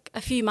was like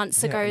a few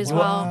months ago as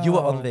well. You were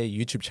on their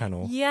YouTube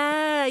channel.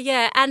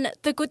 Yeah. And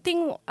the good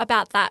thing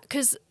about that,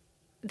 because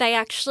they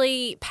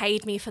actually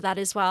paid me for that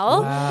as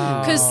well.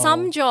 Because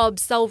some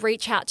jobs, they'll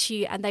reach out to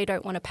you and they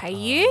don't want to pay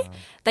you.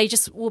 They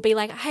just will be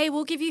like, hey,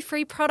 we'll give you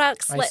free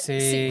products. Let's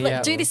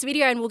do this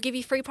video and we'll give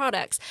you free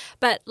products.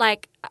 But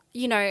like,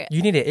 You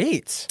need to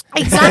eat.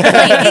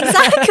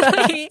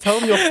 Exactly. Tell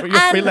them you're And-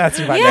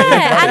 freelancing right now.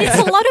 Yeah, and it's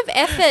a lot of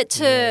effort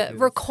to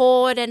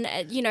record and,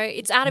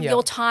 it's out of Yeah.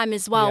 your time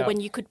as well Yeah. when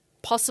you could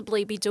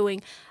possibly be doing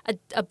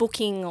a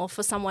booking or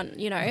for someone,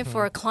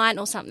 for a client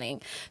or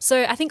something.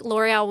 So I think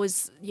L'Oreal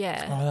was,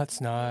 Oh, that's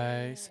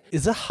nice.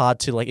 Is it hard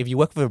to, like, if you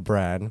work with a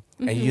brand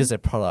and you use their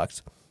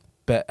product,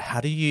 but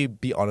how do you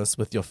be honest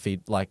with your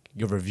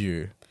your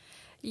review?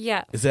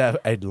 Yeah. Is there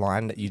a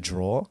line that you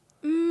draw?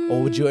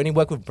 Or would you only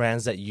work with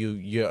brands that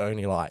you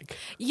only like?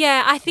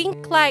 Yeah, I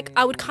think like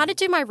I would kind of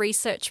do my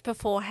research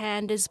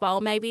beforehand as well.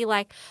 Maybe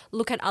like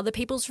look at other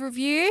people's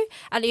review,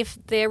 and if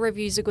their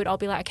reviews are good, I'll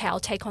be like, okay,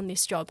 I'll take on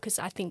this job because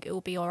I think it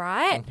will be all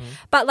right.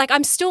 But like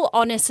I'm still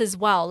honest as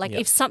well. Like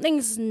if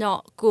something's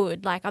not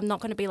good, like I'm not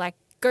going to be like,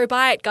 go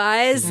buy it,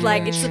 guys.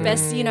 Like it's the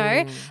best, you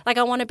know. Like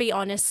I want to be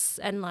honest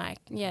and like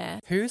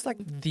Who's like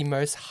the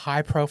most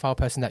high profile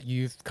person that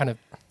you've kind of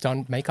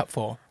done makeup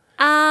for?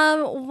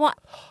 What?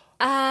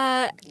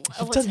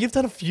 You've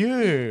done a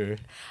few.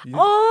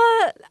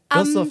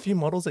 There's a few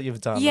models that you've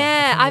done.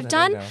 Yeah, I've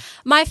done now.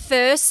 my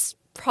first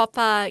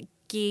proper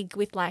gig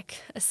with like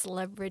a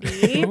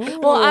celebrity.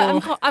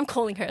 Well, I'm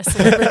calling her a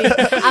celebrity.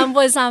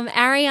 Was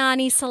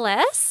Ariane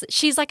Celeste.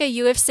 She's like a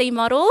UFC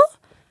model.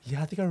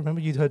 Yeah, I think I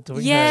remember you doing that.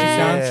 She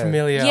sounds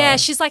familiar. Yeah,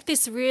 she's like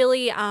this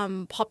really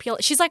popular.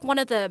 She's like one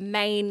of the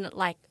main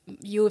like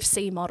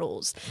UFC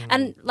models,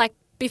 and like.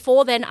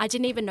 Before then, I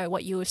didn't even know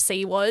what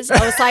UFC was.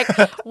 I was like,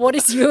 what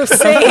is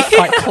UFC?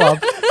 Fight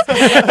Club.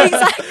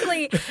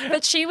 Exactly.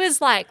 But she was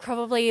like,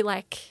 probably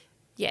like,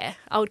 yeah,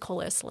 I would call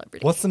her a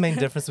celebrity. What's the main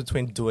difference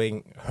between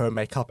doing her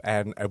makeup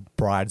and a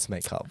bride's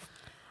makeup?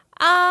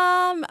 Do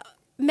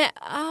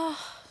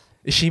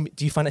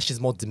you find that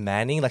she's more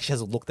demanding? Like she has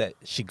a look that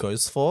she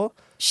goes for?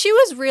 She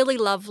was really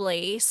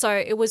lovely, so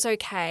it was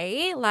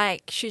okay.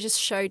 Like, she just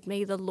showed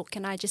me the look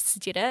and I just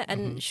did it.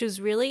 And she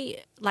was really,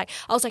 like,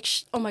 I was like,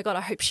 oh my God,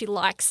 I hope she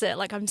likes it.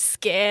 Like, I'm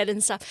scared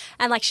and stuff.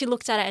 And, like, she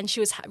looked at it and she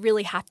was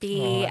really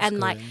happy. And,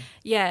 like,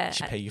 yeah. Did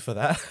she pay you for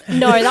that?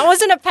 No, that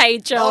wasn't a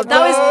paid job. That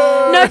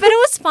was, no, but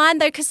it was fine,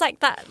 though, because, like,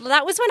 that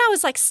was when I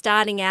was, like,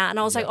 starting out. And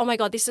I was like, oh my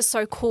God, this is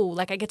so cool.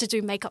 Like, I get to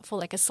do makeup for,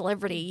 like, a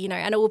celebrity, you know,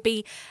 and it would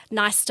be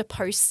nice to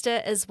post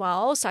it as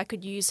well. So I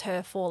could use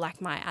her for,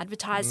 like, my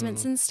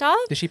advertisements and stuff.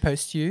 Did she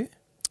post you?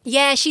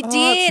 Yeah, she that's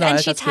did, and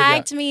nice. she That's good, yeah.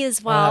 tagged me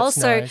as well. that's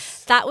So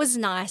nice. that was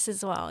nice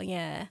as well.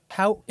 Yeah.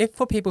 How, if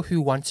for people who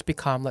want to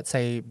become, let's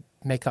say,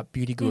 makeup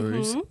beauty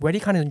gurus, where do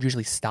you kind of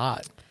usually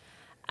start?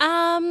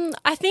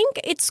 I think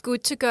it's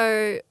good to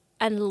go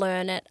and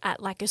learn it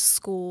at like a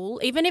school,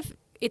 even if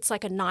it's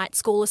like a night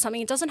school or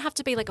something. It doesn't have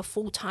to be like a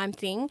full-time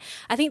thing.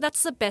 I think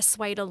that's the best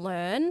way to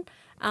learn.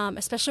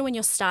 Especially when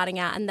you're starting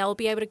out, and they'll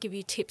be able to give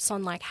you tips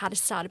on like how to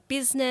start a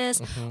business,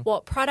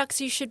 what products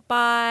you should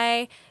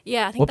buy.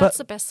 Yeah, I think that's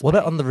the best way. What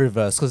about on the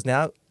reverse? Because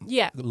now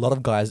Yeah. a lot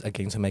of guys are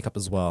getting into makeup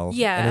as well.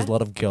 Yeah. And there's a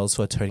lot of girls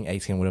who are turning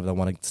 18 whatever they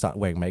want to start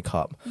wearing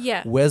makeup.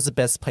 Yeah. Where's the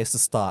best place to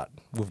start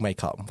with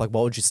makeup? Like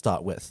what would you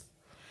start with?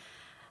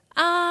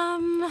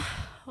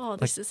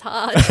 This is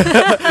hard.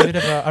 A bit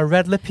of a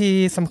red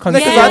lippy, some Because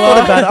I concealer.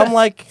 thought about it, I'm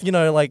like, you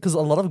know, like, because a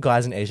lot of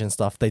guys in Asian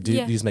stuff, they do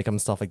Yeah. use makeup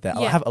and stuff like that.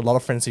 I Yeah. have a lot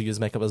of friends who use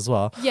makeup as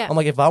well. Yeah. I'm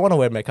like, if I want to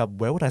wear makeup,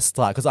 where would I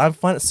start? Because I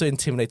find it so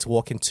intimidating to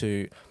walk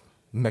into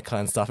Mecca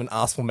and stuff and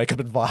ask for makeup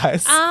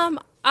advice. I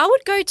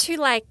would go to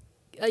like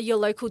your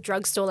local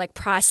drugstore, like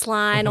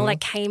Priceline or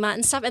like Kmart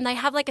and stuff, and they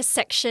have like a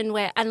section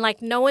where, and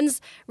like no one's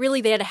really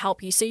there to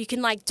help you, so you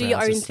can like do your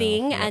Browse own yourself,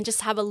 thing yeah. and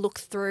just have a look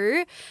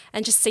through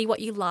and just see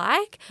what you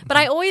like. But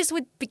I always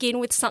would begin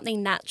with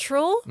something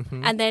natural,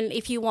 and then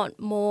if you want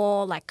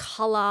more like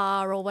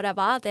color or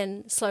whatever,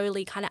 then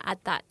slowly kind of add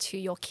that to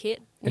your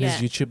kit. And is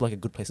YouTube like a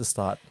good place to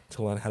start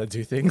to learn how to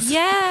do things?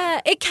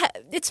 Yeah,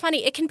 it's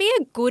funny. It can be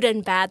a good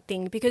and bad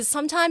thing because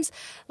sometimes,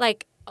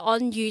 like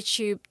on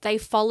YouTube, they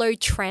follow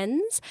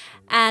trends,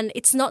 and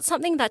it's not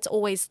something that's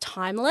always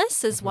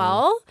timeless as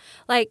well.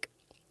 Like,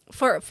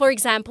 for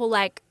example,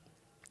 like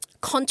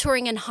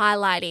contouring and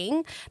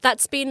highlighting,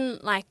 that's been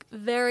like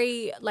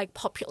very like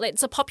popular.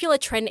 It's a popular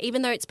trend,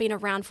 even though it's been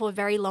around for a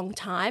very long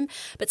time.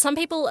 But some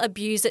people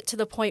abuse it to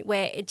the point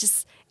where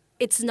it's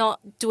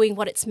not doing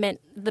what it's meant,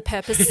 the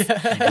purpose,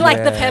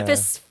 like the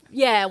purpose,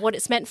 what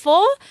it's meant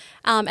for.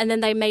 And then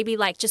they maybe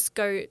like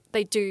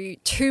they do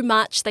too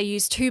much, they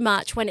use too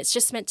much when it's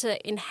just meant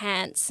to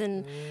enhance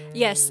and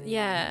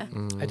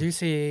I do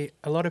see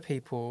a lot of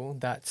people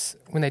that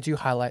when they do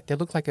highlight, they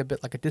look like a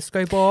bit like a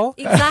disco ball.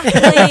 Exactly,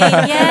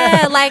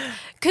 yeah, like,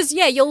 because,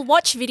 you'll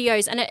watch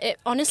videos and it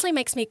honestly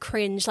makes me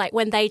cringe, like,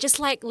 when they just,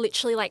 like,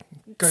 literally, like,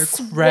 Go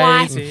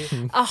swipe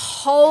crazy. a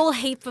whole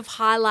heap of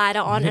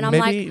highlighter on, and I'm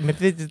like,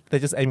 maybe they're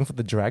just aiming for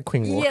the drag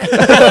queen look.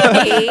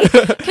 yeah,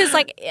 because,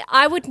 like,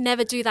 I would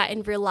never do that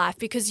in real life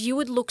because you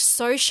would look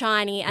so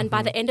shiny, and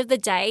by the end of the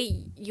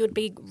day, you'd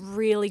be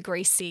really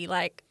greasy,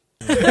 like.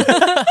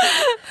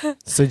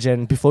 So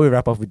Jen, before we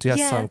wrap up, we do have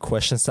Yeah. some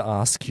questions to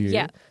ask you.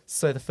 Yeah.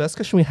 So the first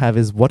question we have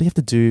is, what do you have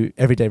to do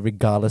every day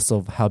regardless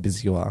of how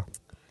busy you are?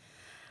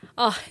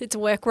 Oh, it's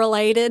work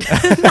related.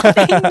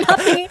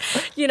 nothing,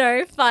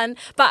 fun.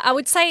 But I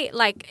would say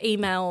like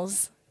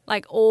emails,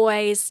 like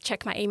always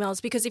check my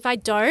emails, because if I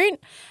don't,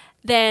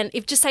 then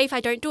if I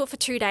don't do it for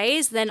 2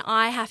 days, then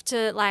I have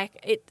to like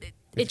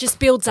it just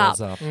builds up.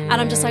 And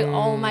I'm just like,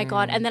 oh my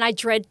God. And then I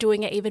dread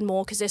doing it even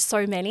more because there's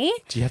so many.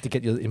 Do you have to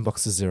get your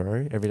inbox to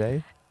 0 every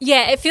day?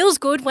 Yeah, it feels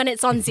good when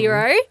it's on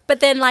 0,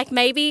 but then like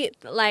maybe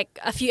like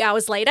a few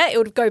hours later it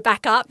would go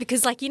back up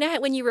because like you know how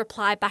when you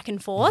reply back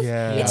and forth,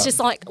 Yeah. it's just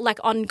like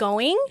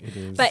ongoing. It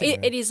is. But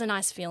it is a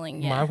nice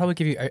feeling. Yeah. Mine will probably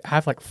give you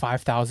have like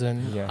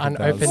 5,000 Yeah, he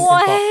unopened does.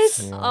 What?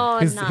 inbox. Yeah. Oh,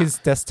 his, nah. his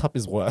desktop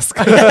is worse.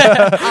 Oh,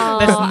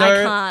 no-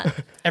 I can't.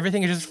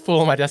 Everything is just full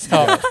on my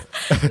desktop.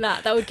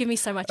 Nah, that would give me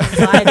so much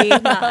anxiety.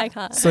 Nah, I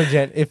can't. So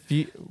Jen,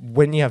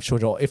 when you have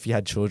children, or if you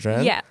had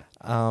children, Yeah.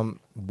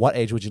 What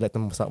age would you let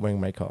them start wearing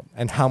makeup,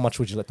 and how much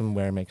would you let them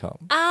wear makeup?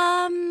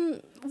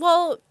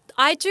 Well,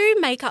 I do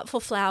makeup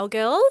for flower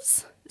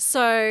girls,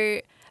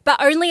 so but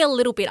only a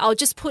little bit. I'll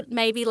just put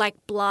maybe like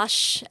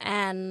blush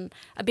and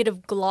a bit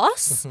of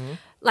gloss.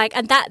 Like,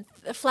 and that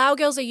flower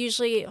girls are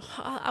usually,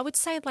 I would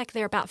say like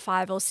they're about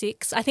 5 or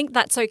 6. I think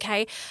that's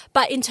okay.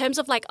 But in terms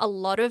of like a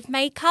lot of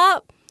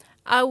makeup,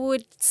 I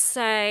would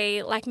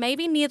say like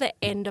maybe near the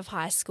end of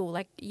high school,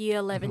 like year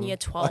 11, year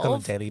 12. Like on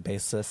a daily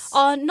basis.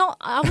 Not,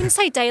 I wouldn't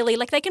say daily.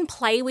 Like they can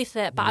play with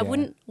it, but I Yeah.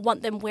 wouldn't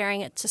want them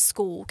wearing it to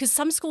school because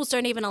some schools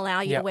don't even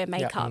allow you Yeah, to wear yeah.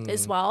 makeup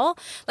as well.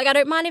 Like I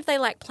don't mind if they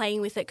like playing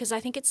with it because I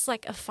think it's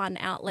like a fun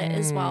outlet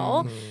as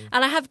well.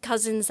 And I have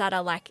cousins that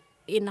are like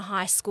in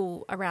high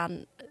school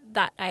around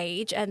that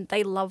age and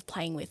they love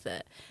playing with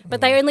it, but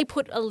they only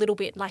put a little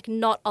bit, like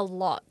not a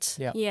lot.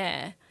 Yeah.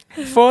 Yeah.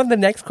 For the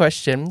next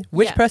question,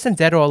 which Yeah. person,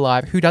 dead or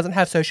alive, who doesn't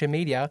have social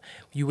media,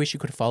 you wish you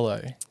could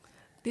follow?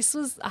 This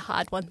was a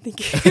hard one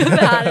thinking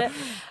about it,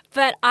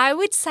 but I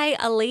would say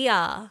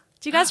Aaliyah.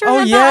 Do you guys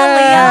remember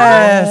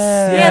yes.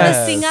 Aaliyah? Yeah,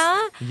 the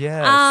singer.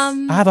 Yes.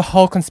 I have a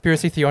whole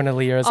conspiracy theory on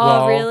Aaliyah as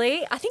well. Oh,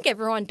 really? I think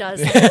everyone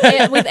does.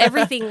 Like, with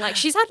everything. Like,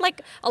 she's had,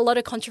 like, a lot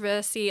of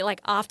controversy,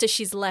 like, after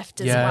she's left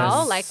as Yes.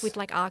 well, like, with,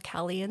 like, R.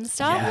 Kelly and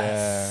stuff.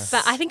 Yeah.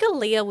 But I think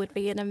Aaliyah would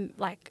be,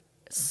 like,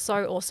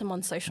 so awesome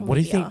on social What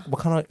do you media. think?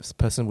 What kind of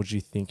person would you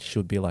think she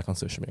would be like on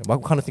social media?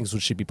 What kind of things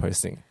would she be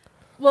posting?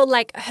 Well,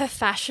 like, her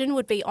fashion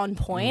would be on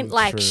point.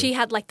 Like, true. she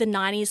had, like, the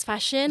 90s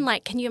fashion.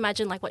 Like, can you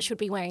imagine, like, what she would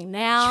be wearing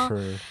now?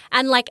 True.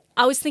 And, like,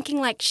 I was thinking,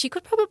 like, she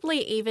could probably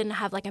even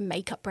have, like, a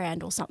makeup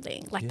brand or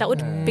something. Like, that would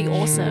be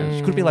awesome.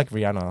 She could be like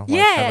Rihanna. Like,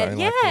 Yeah, have her own,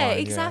 like, line,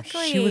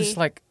 exactly. She was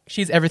like,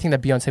 she's everything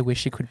that Beyonce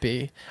wished she could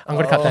be. I'm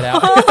going to cut that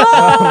out.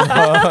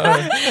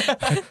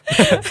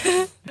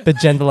 But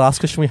Jen, the last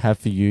question we have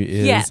for you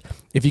is: Yeah.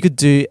 if you could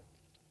do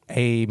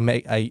a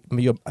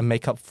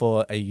makeup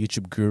for a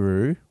YouTube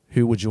guru,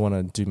 who would you want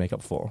to do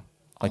makeup for?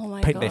 Like oh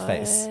my paint God. their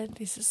face.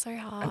 This is so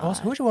hard. And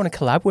also, who would you want to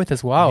collab with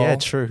as well? Yeah,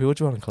 true. Who would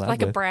you want to collab Like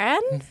with? a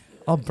brand?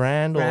 Oh,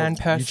 brand Brand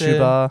or person.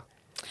 YouTuber.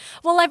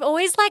 Well, I've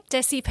always liked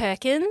Desi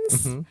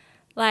Perkins. Mm-hmm.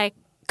 Like,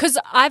 because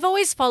I've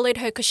always followed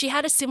her because she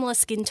had a similar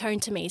skin tone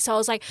to me. So I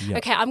was like, Yeah.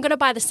 okay, I'm going to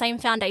buy the same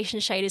foundation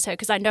shade as her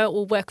because I know it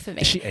will work for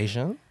me. Is she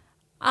Asian?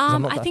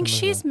 I'm not I that think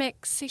familiar. she's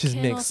Mexican She's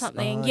or mixed.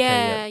 something. Oh,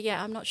 okay,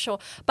 yeah, I'm not sure.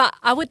 But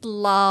I would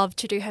love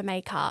to do her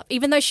makeup,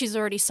 even though she's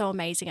already so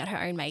amazing at her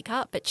own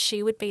makeup, but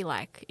she would be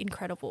like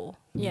incredible.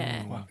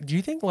 Yeah. Do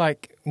you think,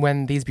 like,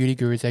 when these beauty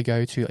gurus, they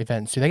go to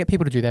events, do they get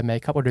people to do their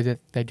makeup or do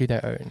they do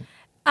their own?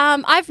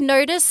 I've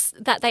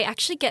noticed that they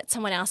actually get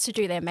someone else to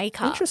do their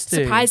makeup.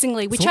 Interesting.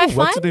 Surprisingly, which It's a I lot of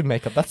work find. to do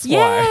makeup. That's why.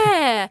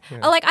 Yeah.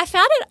 Like I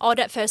found it odd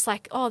at first,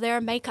 like, oh, they're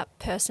a makeup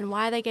person.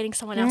 Why are they getting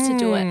someone else to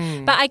do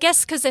it? But I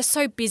guess because they're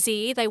so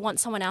busy, they want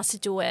someone else to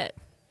do it.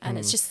 And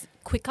it's just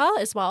quicker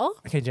as well.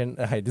 Okay, Jen.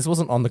 Hey, this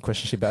wasn't on the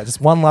question sheet, but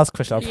just one last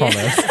question. I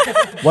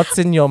promise. What's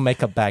in your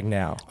makeup bag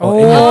now? Or in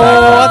your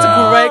bag right that's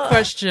now? a great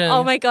question.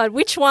 Oh my God,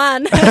 which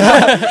one?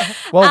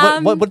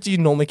 Well, what do you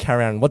normally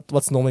carry around?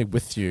 What's normally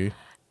with you?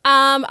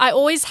 I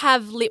always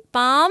have lip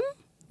balm,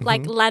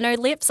 like Lano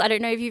Lips. I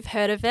don't know if you've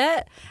heard of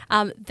it.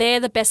 They're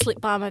the best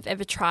lip balm I've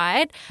ever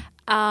tried.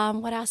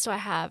 What else do I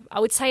have? I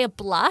would say a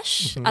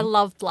blush. I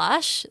love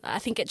blush. I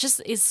think it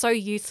just is so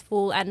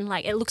youthful and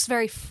like it looks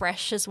very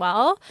fresh as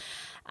well.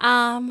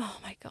 Oh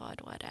my God,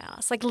 what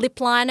else? Like lip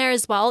liner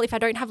as well. If I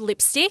don't have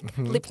lipstick,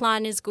 lip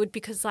liner is good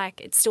because like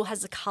it still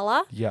has a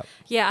color. Yep.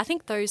 Yeah, I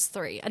think those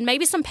 3. And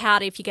maybe some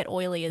powder if you get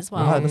oily as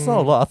well. Wow, that's not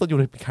a lot. I thought you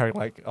would be carrying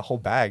like a whole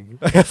bag.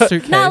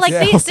 Suitcase. No, like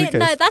Yeah, these, suitcase.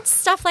 no, that's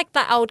stuff like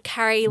that I would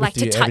carry like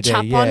to you touch every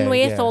up day. on Yeah,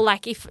 with, yeah. or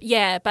like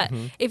but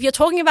if you're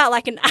talking about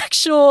like an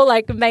actual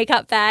like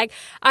makeup bag,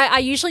 I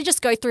usually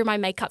just go through my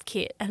makeup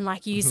kit and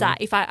like use that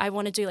if I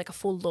want to do like a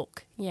full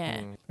look.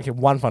 Yeah. Okay,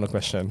 one final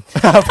question.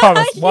 I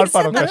promise. One You're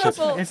final so question.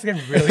 terrible. It's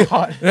getting really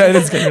hot. Yeah, it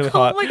is getting really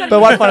hot. my God. But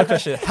one final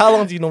question. How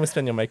long do you normally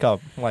spend your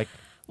makeup? Like,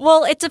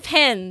 Well, it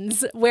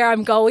depends where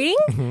I'm going.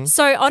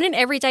 So on an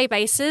everyday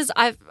basis,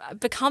 I've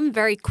become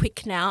very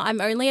quick now.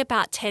 I'm only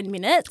about 10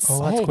 minutes.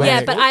 Oh, that's Oh, great. Yeah,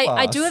 but Very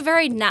I do a fast.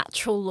 very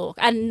natural look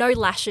and no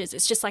lashes.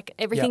 It's just like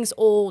everything's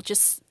all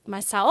just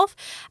myself.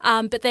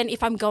 But then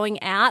if I'm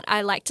going out,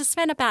 I like to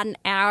spend about an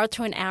hour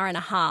to an hour and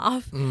a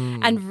half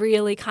and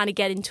really kind of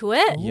get into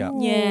it. Yeah.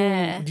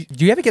 Yeah.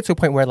 Do you ever get to a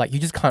point where like you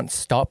just can't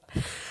stop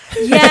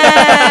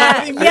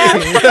Yeah,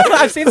 yeah.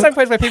 I've seen some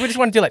posts where people just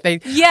want to do like I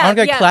want to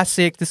go yeah.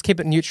 classic, just keep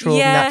it neutral,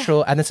 Yeah.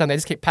 natural, and then some they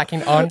just keep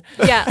packing on.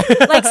 Yeah,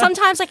 like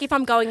sometimes, like if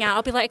I'm going out,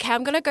 I'll be like, okay,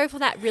 I'm gonna go for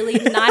that really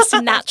nice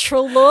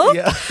natural look,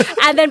 Yeah.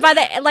 and then by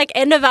the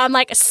end of it, I'm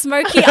like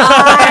smoky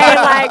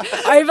eye, like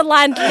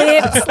overlined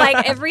lips,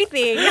 like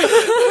everything.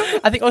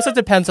 I think also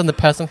depends on the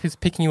person who's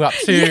picking you up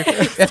too.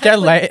 If they're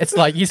late, it's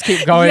like you just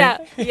keep going.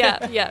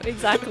 Yeah,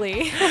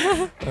 exactly.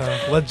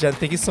 Well, Jen,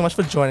 thank you so much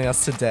for joining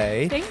us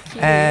today. Thank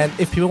you. And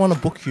if people want to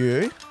book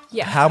you,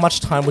 Yeah. how much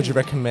time would you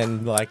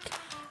recommend, like,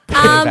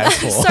 booking advance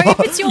for? So if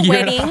it's your Year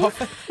and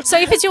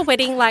a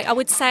wedding, like I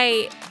would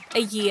say a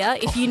year.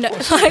 If you know,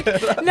 like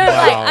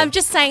like I'm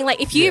just saying,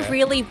 like if you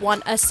really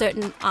want a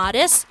certain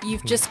artist,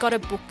 you've just got to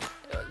book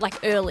like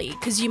early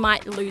because you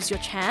might lose your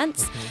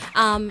chance.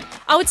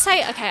 I would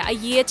say a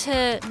year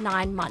to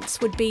 9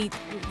 months would be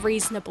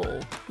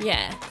reasonable.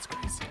 Yeah,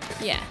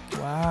 yeah.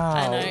 Wow.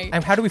 I know.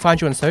 And how do we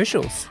find you on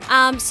socials?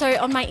 So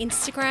on my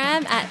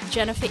Instagram at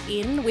Jennifer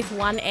In with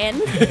one N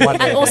One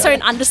and N, also yeah.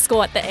 an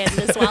underscore at the end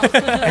as well.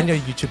 And your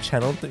YouTube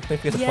channel, don't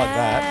forget to plug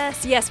that.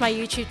 Yes, my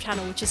YouTube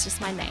channel, which is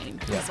just my name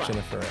Yeah, as well.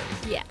 Jennifer N.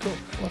 Yeah.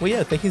 Well,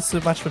 yeah, thank you so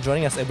much for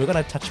joining us. And we're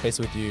going to touch base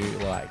with you,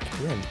 like,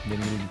 when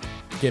you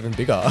get even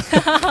bigger.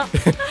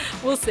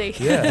 We'll see.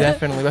 Yeah.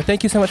 Definitely. Well,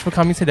 thank you so much for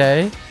coming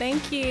today.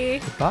 Thank you.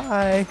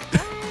 Bye.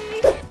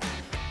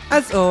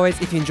 As always,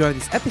 if you enjoyed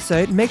this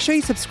episode, make sure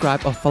you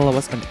subscribe or follow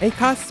us on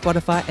Acast,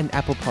 Spotify, and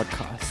Apple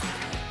Podcasts.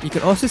 You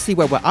can also see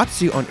what we're up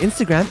to on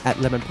Instagram at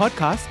Lemon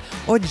Podcast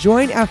or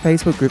join our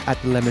Facebook group at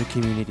the Lemon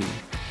Community.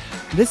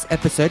 This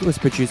episode was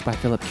produced by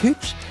Philip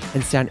Cooch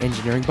and sound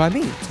engineering by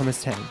me,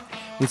 Thomas Tang.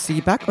 We'll see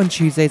you back on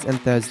Tuesdays and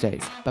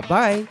Thursdays.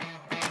 Bye-bye.